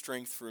sap your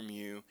strength from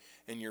you,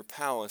 and your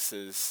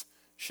palaces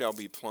shall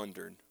be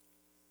plundered.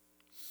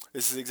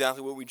 This is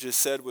exactly what we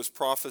just said was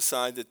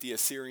prophesied, that the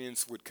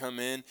Assyrians would come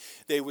in.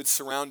 They would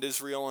surround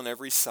Israel on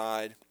every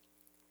side.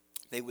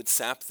 They would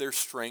sap their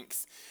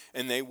strength,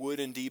 and they would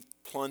indeed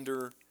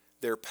plunder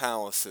their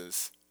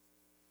palaces.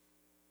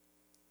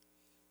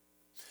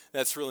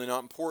 That's really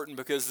not important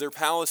because their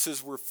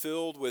palaces were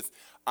filled with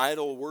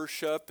idol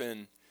worship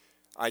and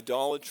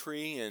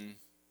idolatry and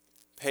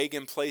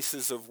pagan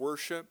places of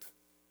worship.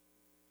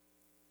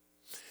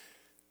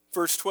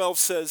 Verse 12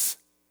 says,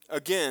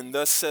 again,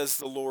 thus says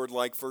the Lord,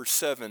 like verse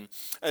 7,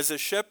 as a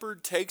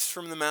shepherd takes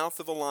from the mouth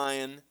of a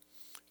lion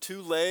 2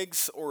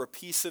 legs or a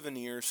piece of an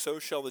ear, so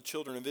shall the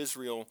children of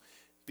Israel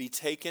be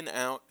taken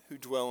out who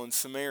dwell in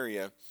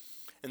Samaria,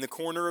 in the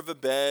corner of a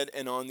bed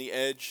and on the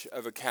edge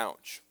of a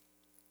couch.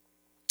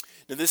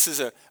 Now this is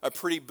a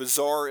pretty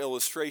bizarre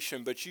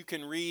illustration, but you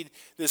can read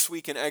this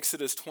week in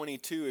Exodus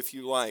 22 if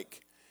you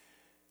like,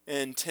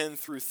 and 10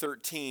 through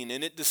 13.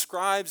 And it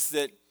describes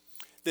that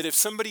if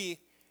somebody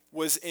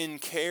was in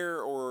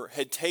care or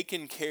had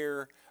taken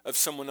care of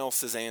someone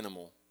else's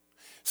animal.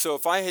 So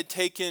if I had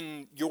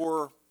taken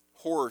your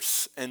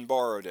horse and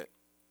borrowed it,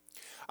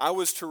 I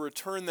was to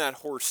return that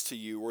horse to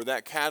you or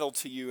that cattle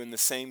to you in the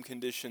same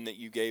condition that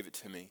you gave it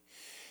to me.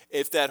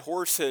 If that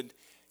horse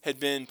had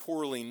been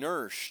poorly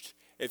nourished,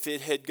 if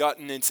it had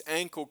gotten its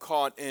ankle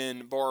caught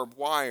in barbed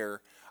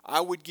wire,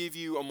 I would give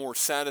you a more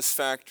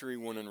satisfactory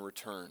one in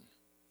return.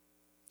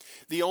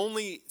 The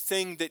only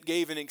thing that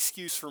gave an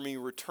excuse for me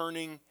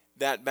returning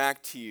that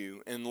back to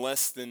you in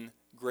less than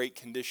great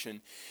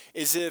condition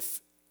is if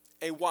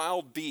a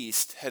wild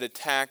beast had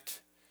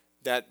attacked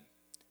that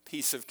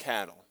piece of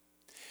cattle,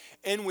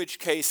 in which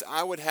case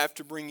I would have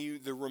to bring you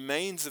the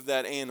remains of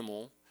that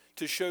animal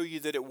to show you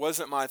that it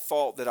wasn't my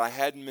fault, that I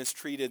hadn't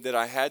mistreated, that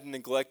I hadn't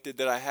neglected,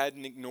 that I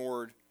hadn't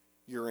ignored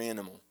your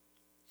animal.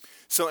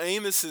 So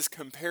Amos's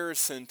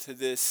comparison to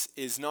this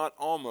is not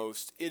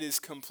almost, it is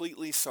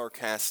completely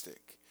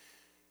sarcastic.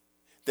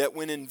 That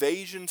when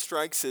invasion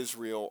strikes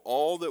Israel,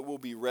 all that will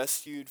be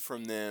rescued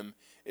from them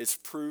is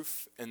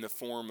proof in the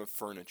form of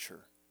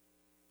furniture.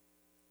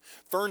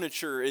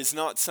 Furniture is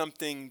not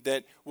something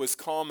that was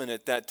common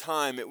at that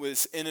time. It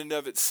was in and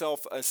of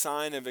itself a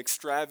sign of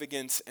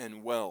extravagance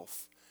and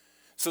wealth.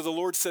 So the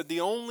Lord said,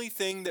 the only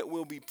thing that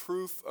will be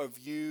proof of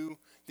you,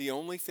 the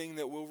only thing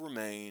that will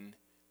remain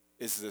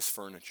is this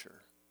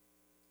furniture.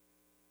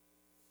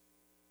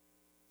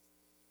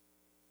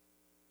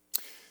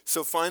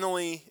 So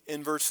finally,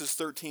 in verses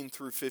 13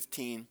 through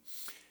 15,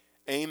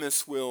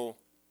 Amos will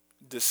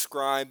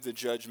describe the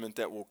judgment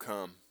that will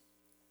come.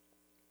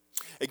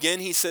 Again,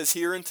 he says,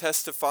 hear and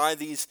testify,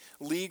 these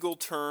legal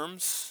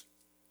terms.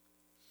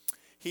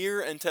 Hear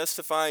and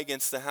testify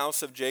against the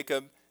house of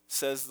Jacob,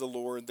 says the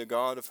Lord, the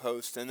God of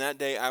hosts. And that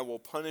day I will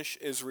punish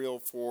Israel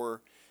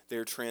for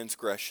their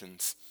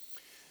transgressions.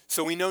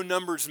 So we know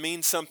numbers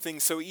mean something.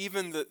 So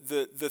even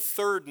the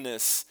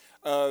thirdness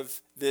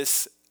of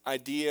this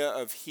idea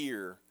of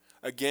hear,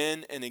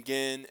 again and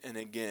again and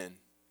again.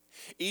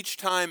 Each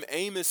time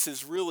Amos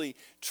is really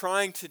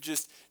trying to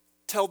just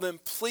tell them,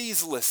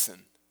 please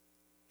listen.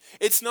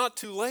 It's not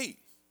too late.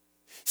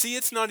 See,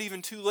 it's not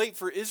even too late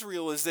for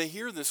Israel as they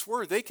hear this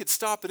word. They could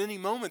stop at any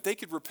moment. They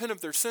could repent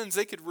of their sins.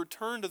 They could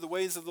return to the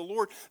ways of the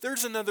Lord.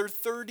 There's another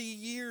 30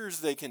 years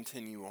they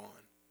continue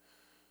on.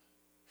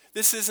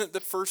 This isn't the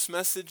first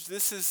message.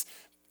 This is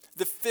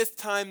the fifth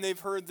time they've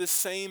heard this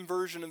same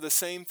version of the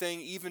same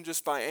thing, even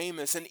just by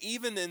Amos. And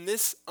even in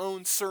this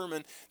own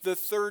sermon, the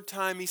third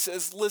time he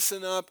says,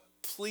 listen up,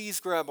 please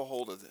grab a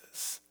hold of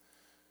this.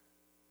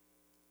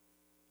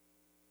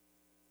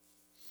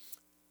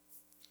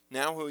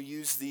 Now he'll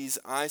use these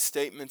I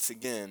statements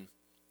again.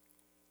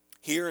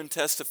 Hear and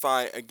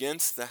testify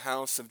against the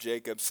house of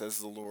Jacob, says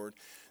the Lord,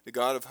 the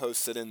God of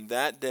hosts, that in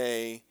that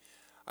day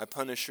I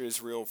punish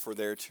Israel for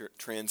their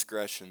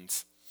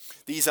transgressions.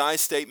 These I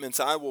statements,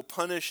 I will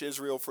punish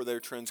Israel for their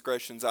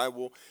transgressions. I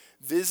will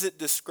visit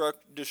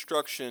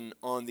destruction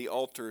on the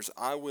altars.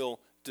 I will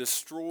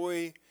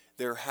destroy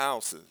their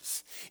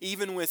houses.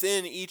 Even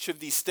within each of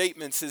these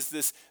statements is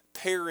this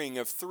pairing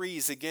of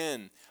threes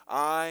again.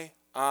 I.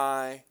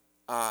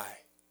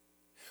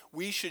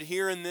 We should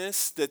hear in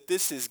this that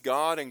this is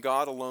God and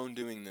God alone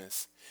doing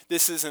this.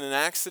 This isn't an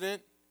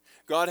accident.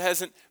 God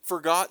hasn't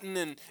forgotten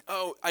and,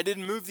 I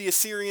didn't move the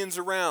Assyrians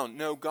around.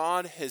 No,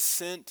 God has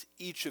sent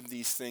each of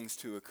these things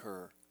to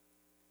occur.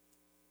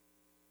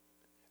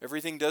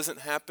 Everything doesn't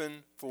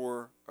happen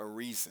for a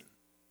reason.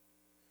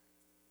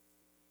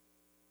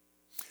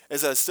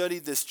 As I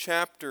studied this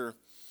chapter,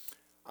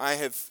 I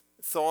have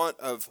thought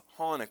of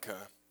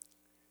Hanukkah.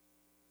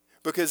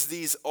 Because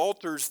these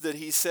altars that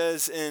he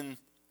says in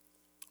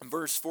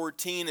verse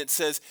 14, it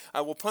says,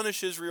 I will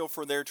punish Israel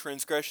for their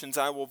transgressions.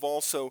 I will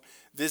also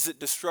visit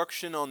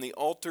destruction on the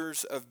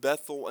altars of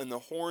Bethel, and the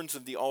horns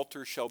of the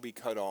altar shall be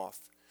cut off.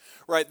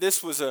 Right,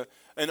 this was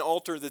an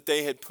altar that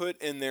they had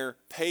put in their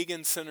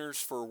pagan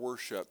centers for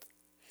worship.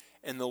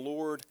 And the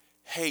Lord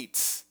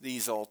hates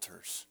these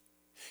altars.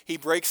 He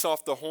breaks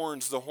off the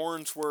horns. The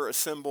horns were a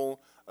symbol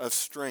of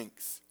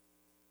strength.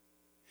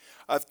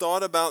 I've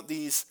thought about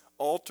these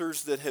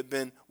altars that have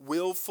been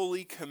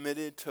willfully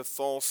committed to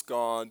false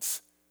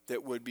gods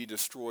that would be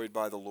destroyed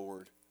by the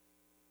Lord.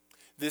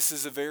 This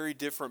is a very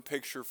different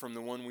picture from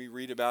the one we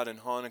read about in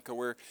Hanukkah,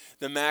 where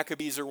the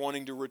Maccabees are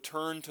wanting to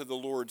return to the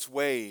Lord's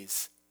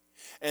ways.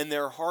 And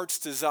their heart's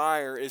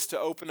desire is to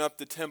open up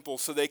the temple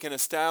so they can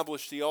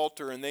establish the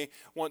altar, and they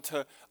want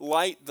to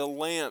light the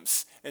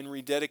lamps and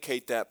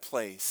rededicate that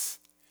place.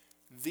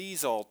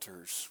 These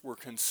altars were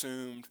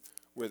consumed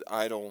with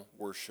idol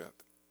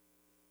worship.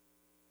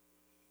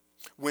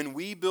 When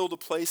we build a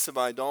place of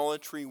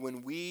idolatry,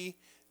 when we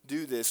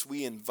do this,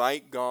 we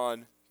invite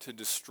God to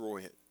destroy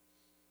it.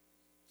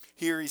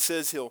 Here he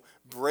says he'll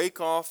break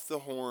off the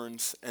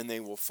horns and they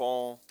will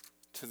fall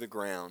to the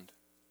ground.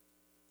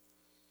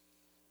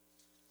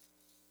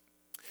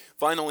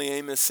 Finally,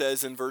 Amos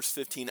says in verse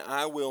 15,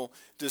 I will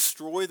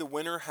destroy the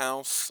winter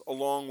house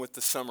along with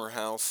the summer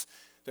house.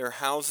 Their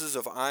houses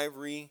of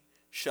ivory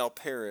shall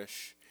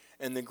perish,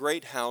 and the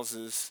great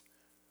houses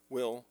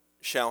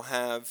shall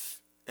have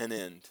an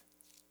end.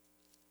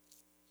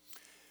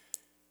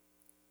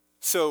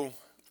 So,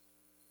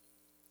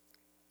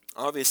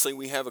 obviously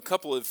we have a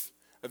couple of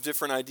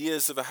different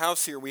ideas of a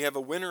house here. We have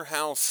a winter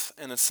house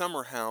and a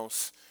summer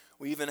house.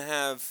 We even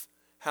have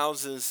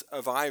houses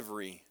of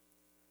ivory.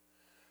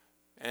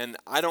 And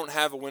I don't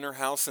have a winter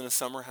house and a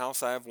summer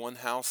house. I have one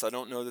house. I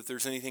don't know that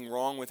there's anything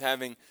wrong with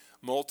having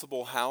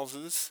multiple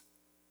houses.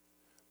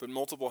 But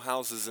multiple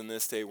houses in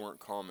this day weren't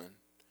common.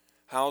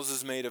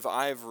 Houses made of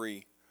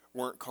ivory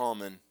weren't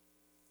common.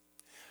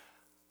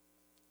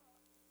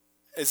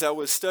 As I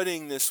was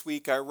studying this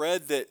week, I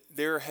read that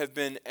there have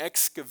been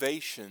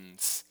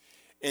excavations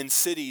in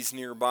cities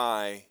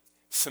nearby,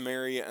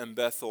 Samaria and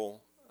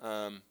Bethel,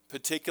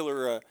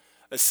 particular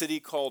a city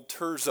called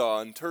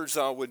Tirzah, and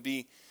Tirzah would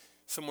be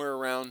somewhere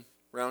around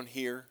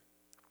here.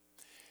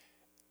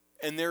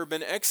 And there have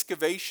been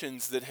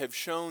excavations that have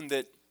shown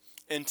that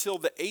until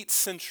the 8th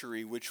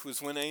century, which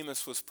was when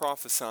Amos was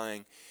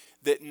prophesying,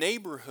 that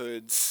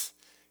neighborhoods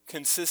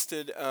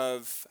consisted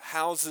of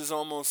houses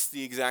almost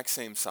the exact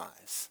same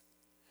size.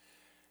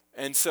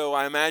 And so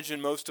I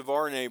imagine most of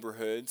our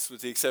neighborhoods,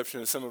 with the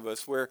exception of some of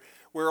us, where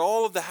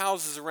all of the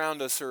houses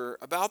around us are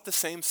about the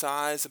same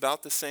size,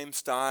 about the same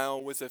style,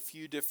 with a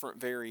few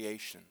different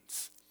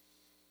variations.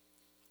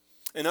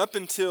 And up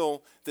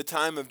until the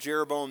time of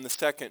Jeroboam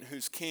II,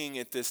 who's king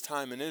at this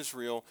time in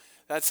Israel,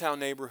 that's how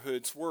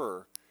neighborhoods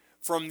were,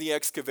 from the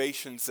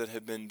excavations that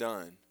have been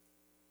done.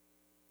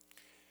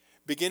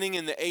 Beginning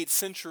in the 8th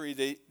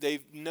century,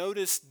 they've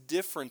noticed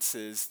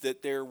differences,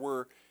 that there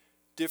were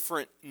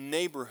different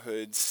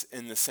neighborhoods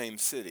in the same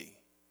city.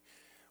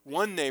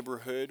 One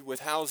neighborhood with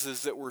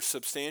houses that were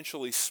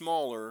substantially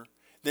smaller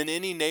than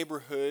any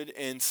neighborhood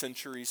in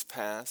centuries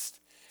past,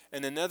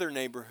 and another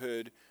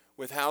neighborhood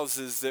with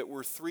houses that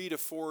were 3 to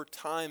 4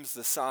 times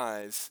the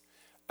size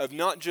of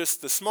not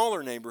just the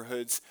smaller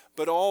neighborhoods,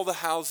 but all the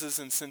houses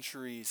in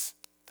centuries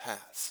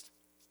past.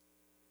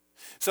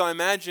 So I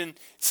imagine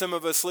some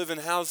of us live in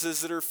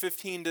houses that are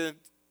 15 to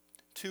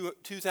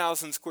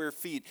 2,000 square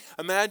feet.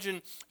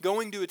 Imagine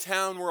going to a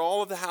town where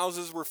all of the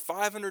houses were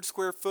 500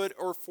 square foot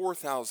or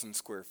 4,000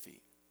 square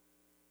feet.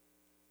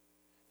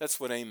 That's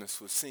what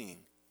Amos was seeing.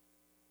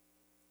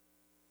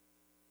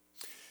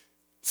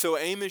 So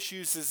Amos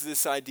uses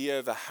this idea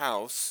of a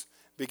house,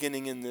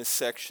 beginning in this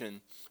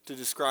section, to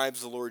describe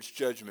the Lord's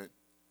judgment.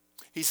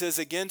 He says,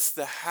 against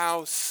the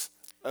house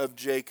of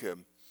Jacob.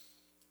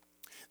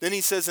 Then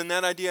he says in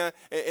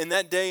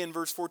that day in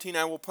verse 14,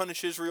 I will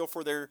punish Israel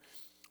for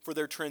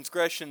their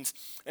transgressions,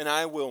 and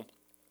I will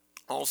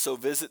also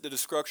visit the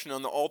destruction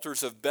on the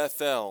altars of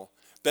Bethel.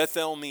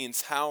 Bethel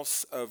means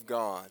house of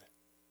God.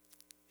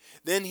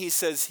 Then he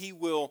says he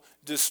will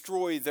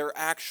destroy their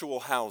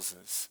actual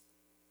houses.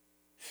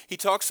 He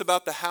talks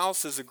about the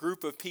house as a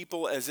group of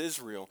people as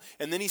Israel.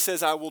 And then he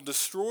says, I will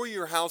destroy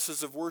your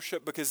houses of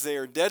worship because they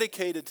are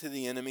dedicated to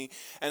the enemy,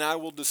 and I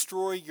will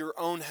destroy your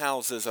own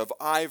houses of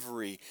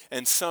ivory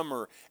and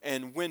summer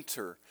and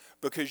winter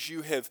because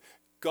you have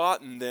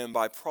gotten them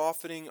by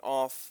profiting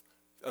off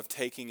of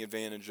taking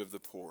advantage of the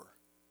poor.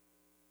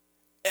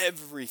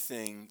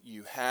 Everything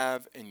you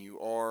have and you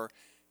are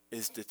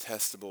is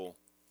detestable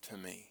to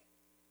me.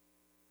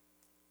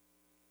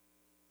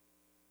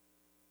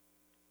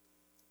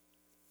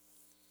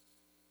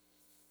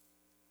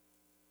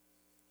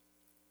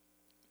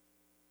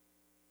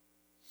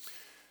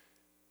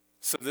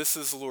 So this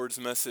is the Lord's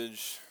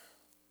message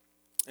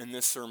in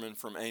this sermon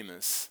from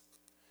Amos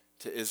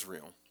to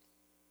Israel.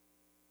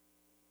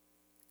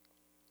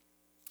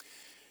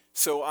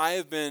 So I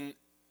have been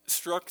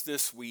struck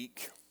this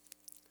week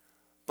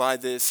by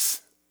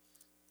this,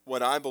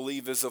 what I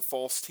believe is a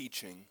false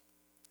teaching,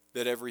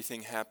 that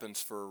everything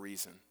happens for a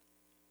reason.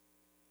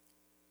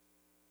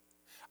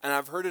 And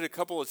I've heard it a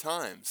couple of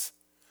times.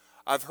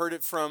 I've heard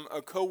it from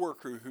a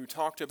coworker who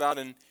talked about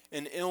an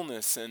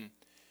illness, and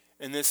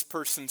this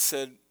person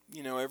said,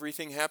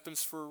 everything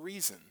happens for a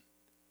reason.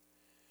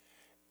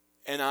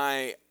 And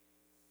I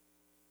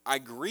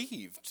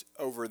grieved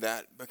over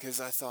that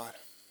because I thought,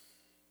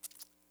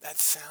 that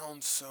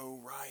sounds so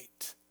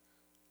right.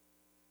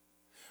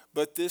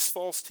 But this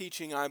false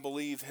teaching, I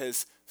believe,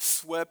 has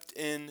swept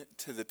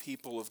into the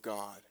people of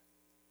God.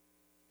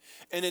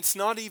 And it's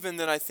not even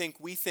that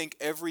we think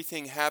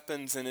everything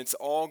happens and it's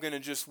all going to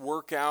just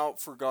work out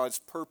for God's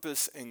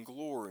purpose and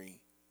glory,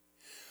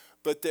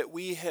 but that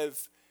we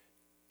have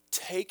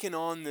taken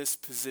on this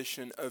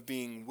position of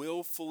being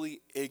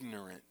willfully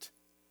ignorant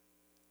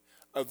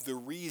of the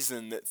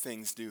reason that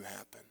things do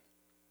happen.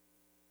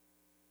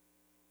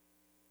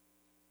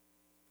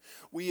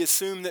 We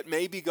assume that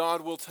maybe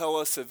God will tell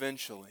us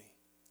eventually.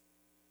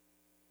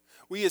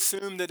 We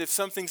assume that if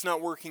something's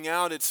not working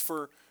out, it's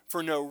for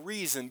no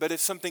reason. But if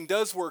something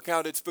does work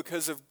out, it's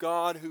because of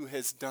God who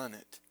has done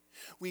it.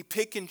 We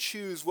pick and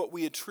choose what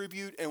we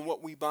attribute and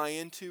what we buy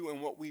into and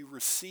what we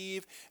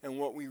receive and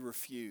what we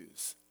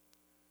refuse.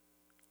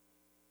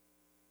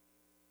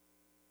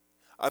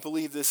 I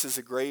believe this is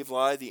a grave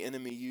lie the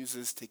enemy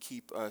uses to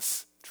keep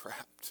us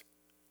trapped.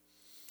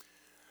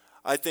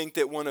 I think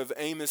that one of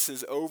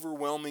Amos's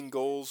overwhelming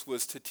goals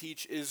was to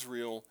teach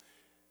Israel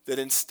that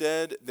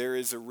instead there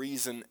is a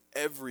reason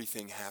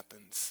everything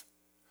happens.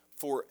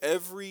 For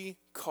every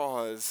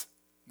cause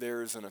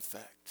there is an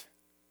effect.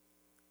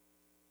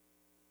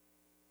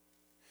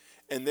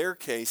 In their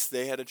case,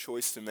 they had a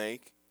choice to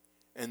make,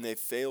 and they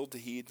failed to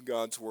heed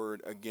God's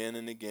word again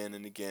and again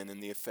and again,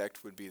 and the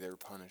effect would be their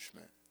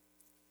punishment.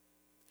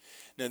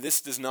 Now,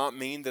 this does not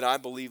mean that I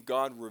believe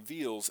God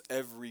reveals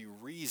every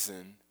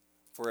reason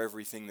for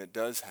everything that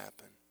does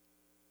happen,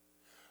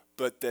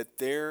 but that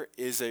there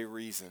is a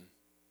reason,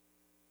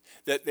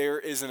 that there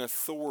is an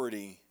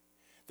authority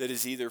that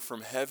is either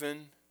from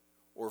heaven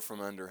or from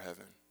under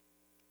heaven.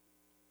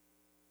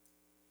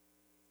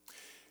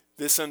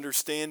 This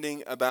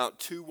understanding about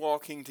two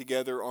walking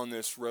together on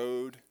this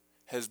road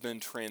has been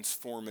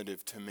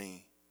transformative to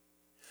me,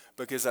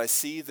 because I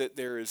see that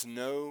there is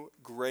no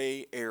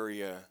gray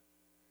area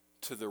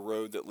to the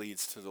road that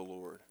leads to the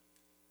Lord.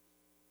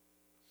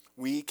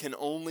 We can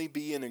only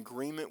be in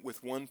agreement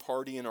with one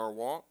party in our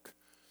walk.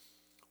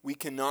 We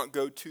cannot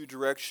go two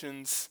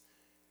directions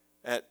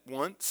at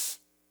once.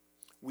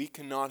 We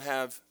cannot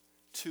have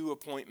two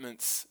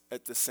appointments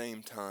at the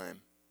same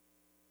time.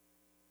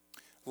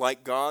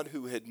 Like God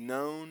who had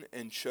known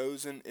and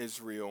chosen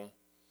Israel,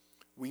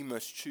 we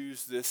must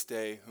choose this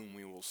day whom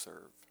we will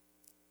serve.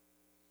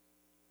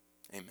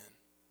 Amen.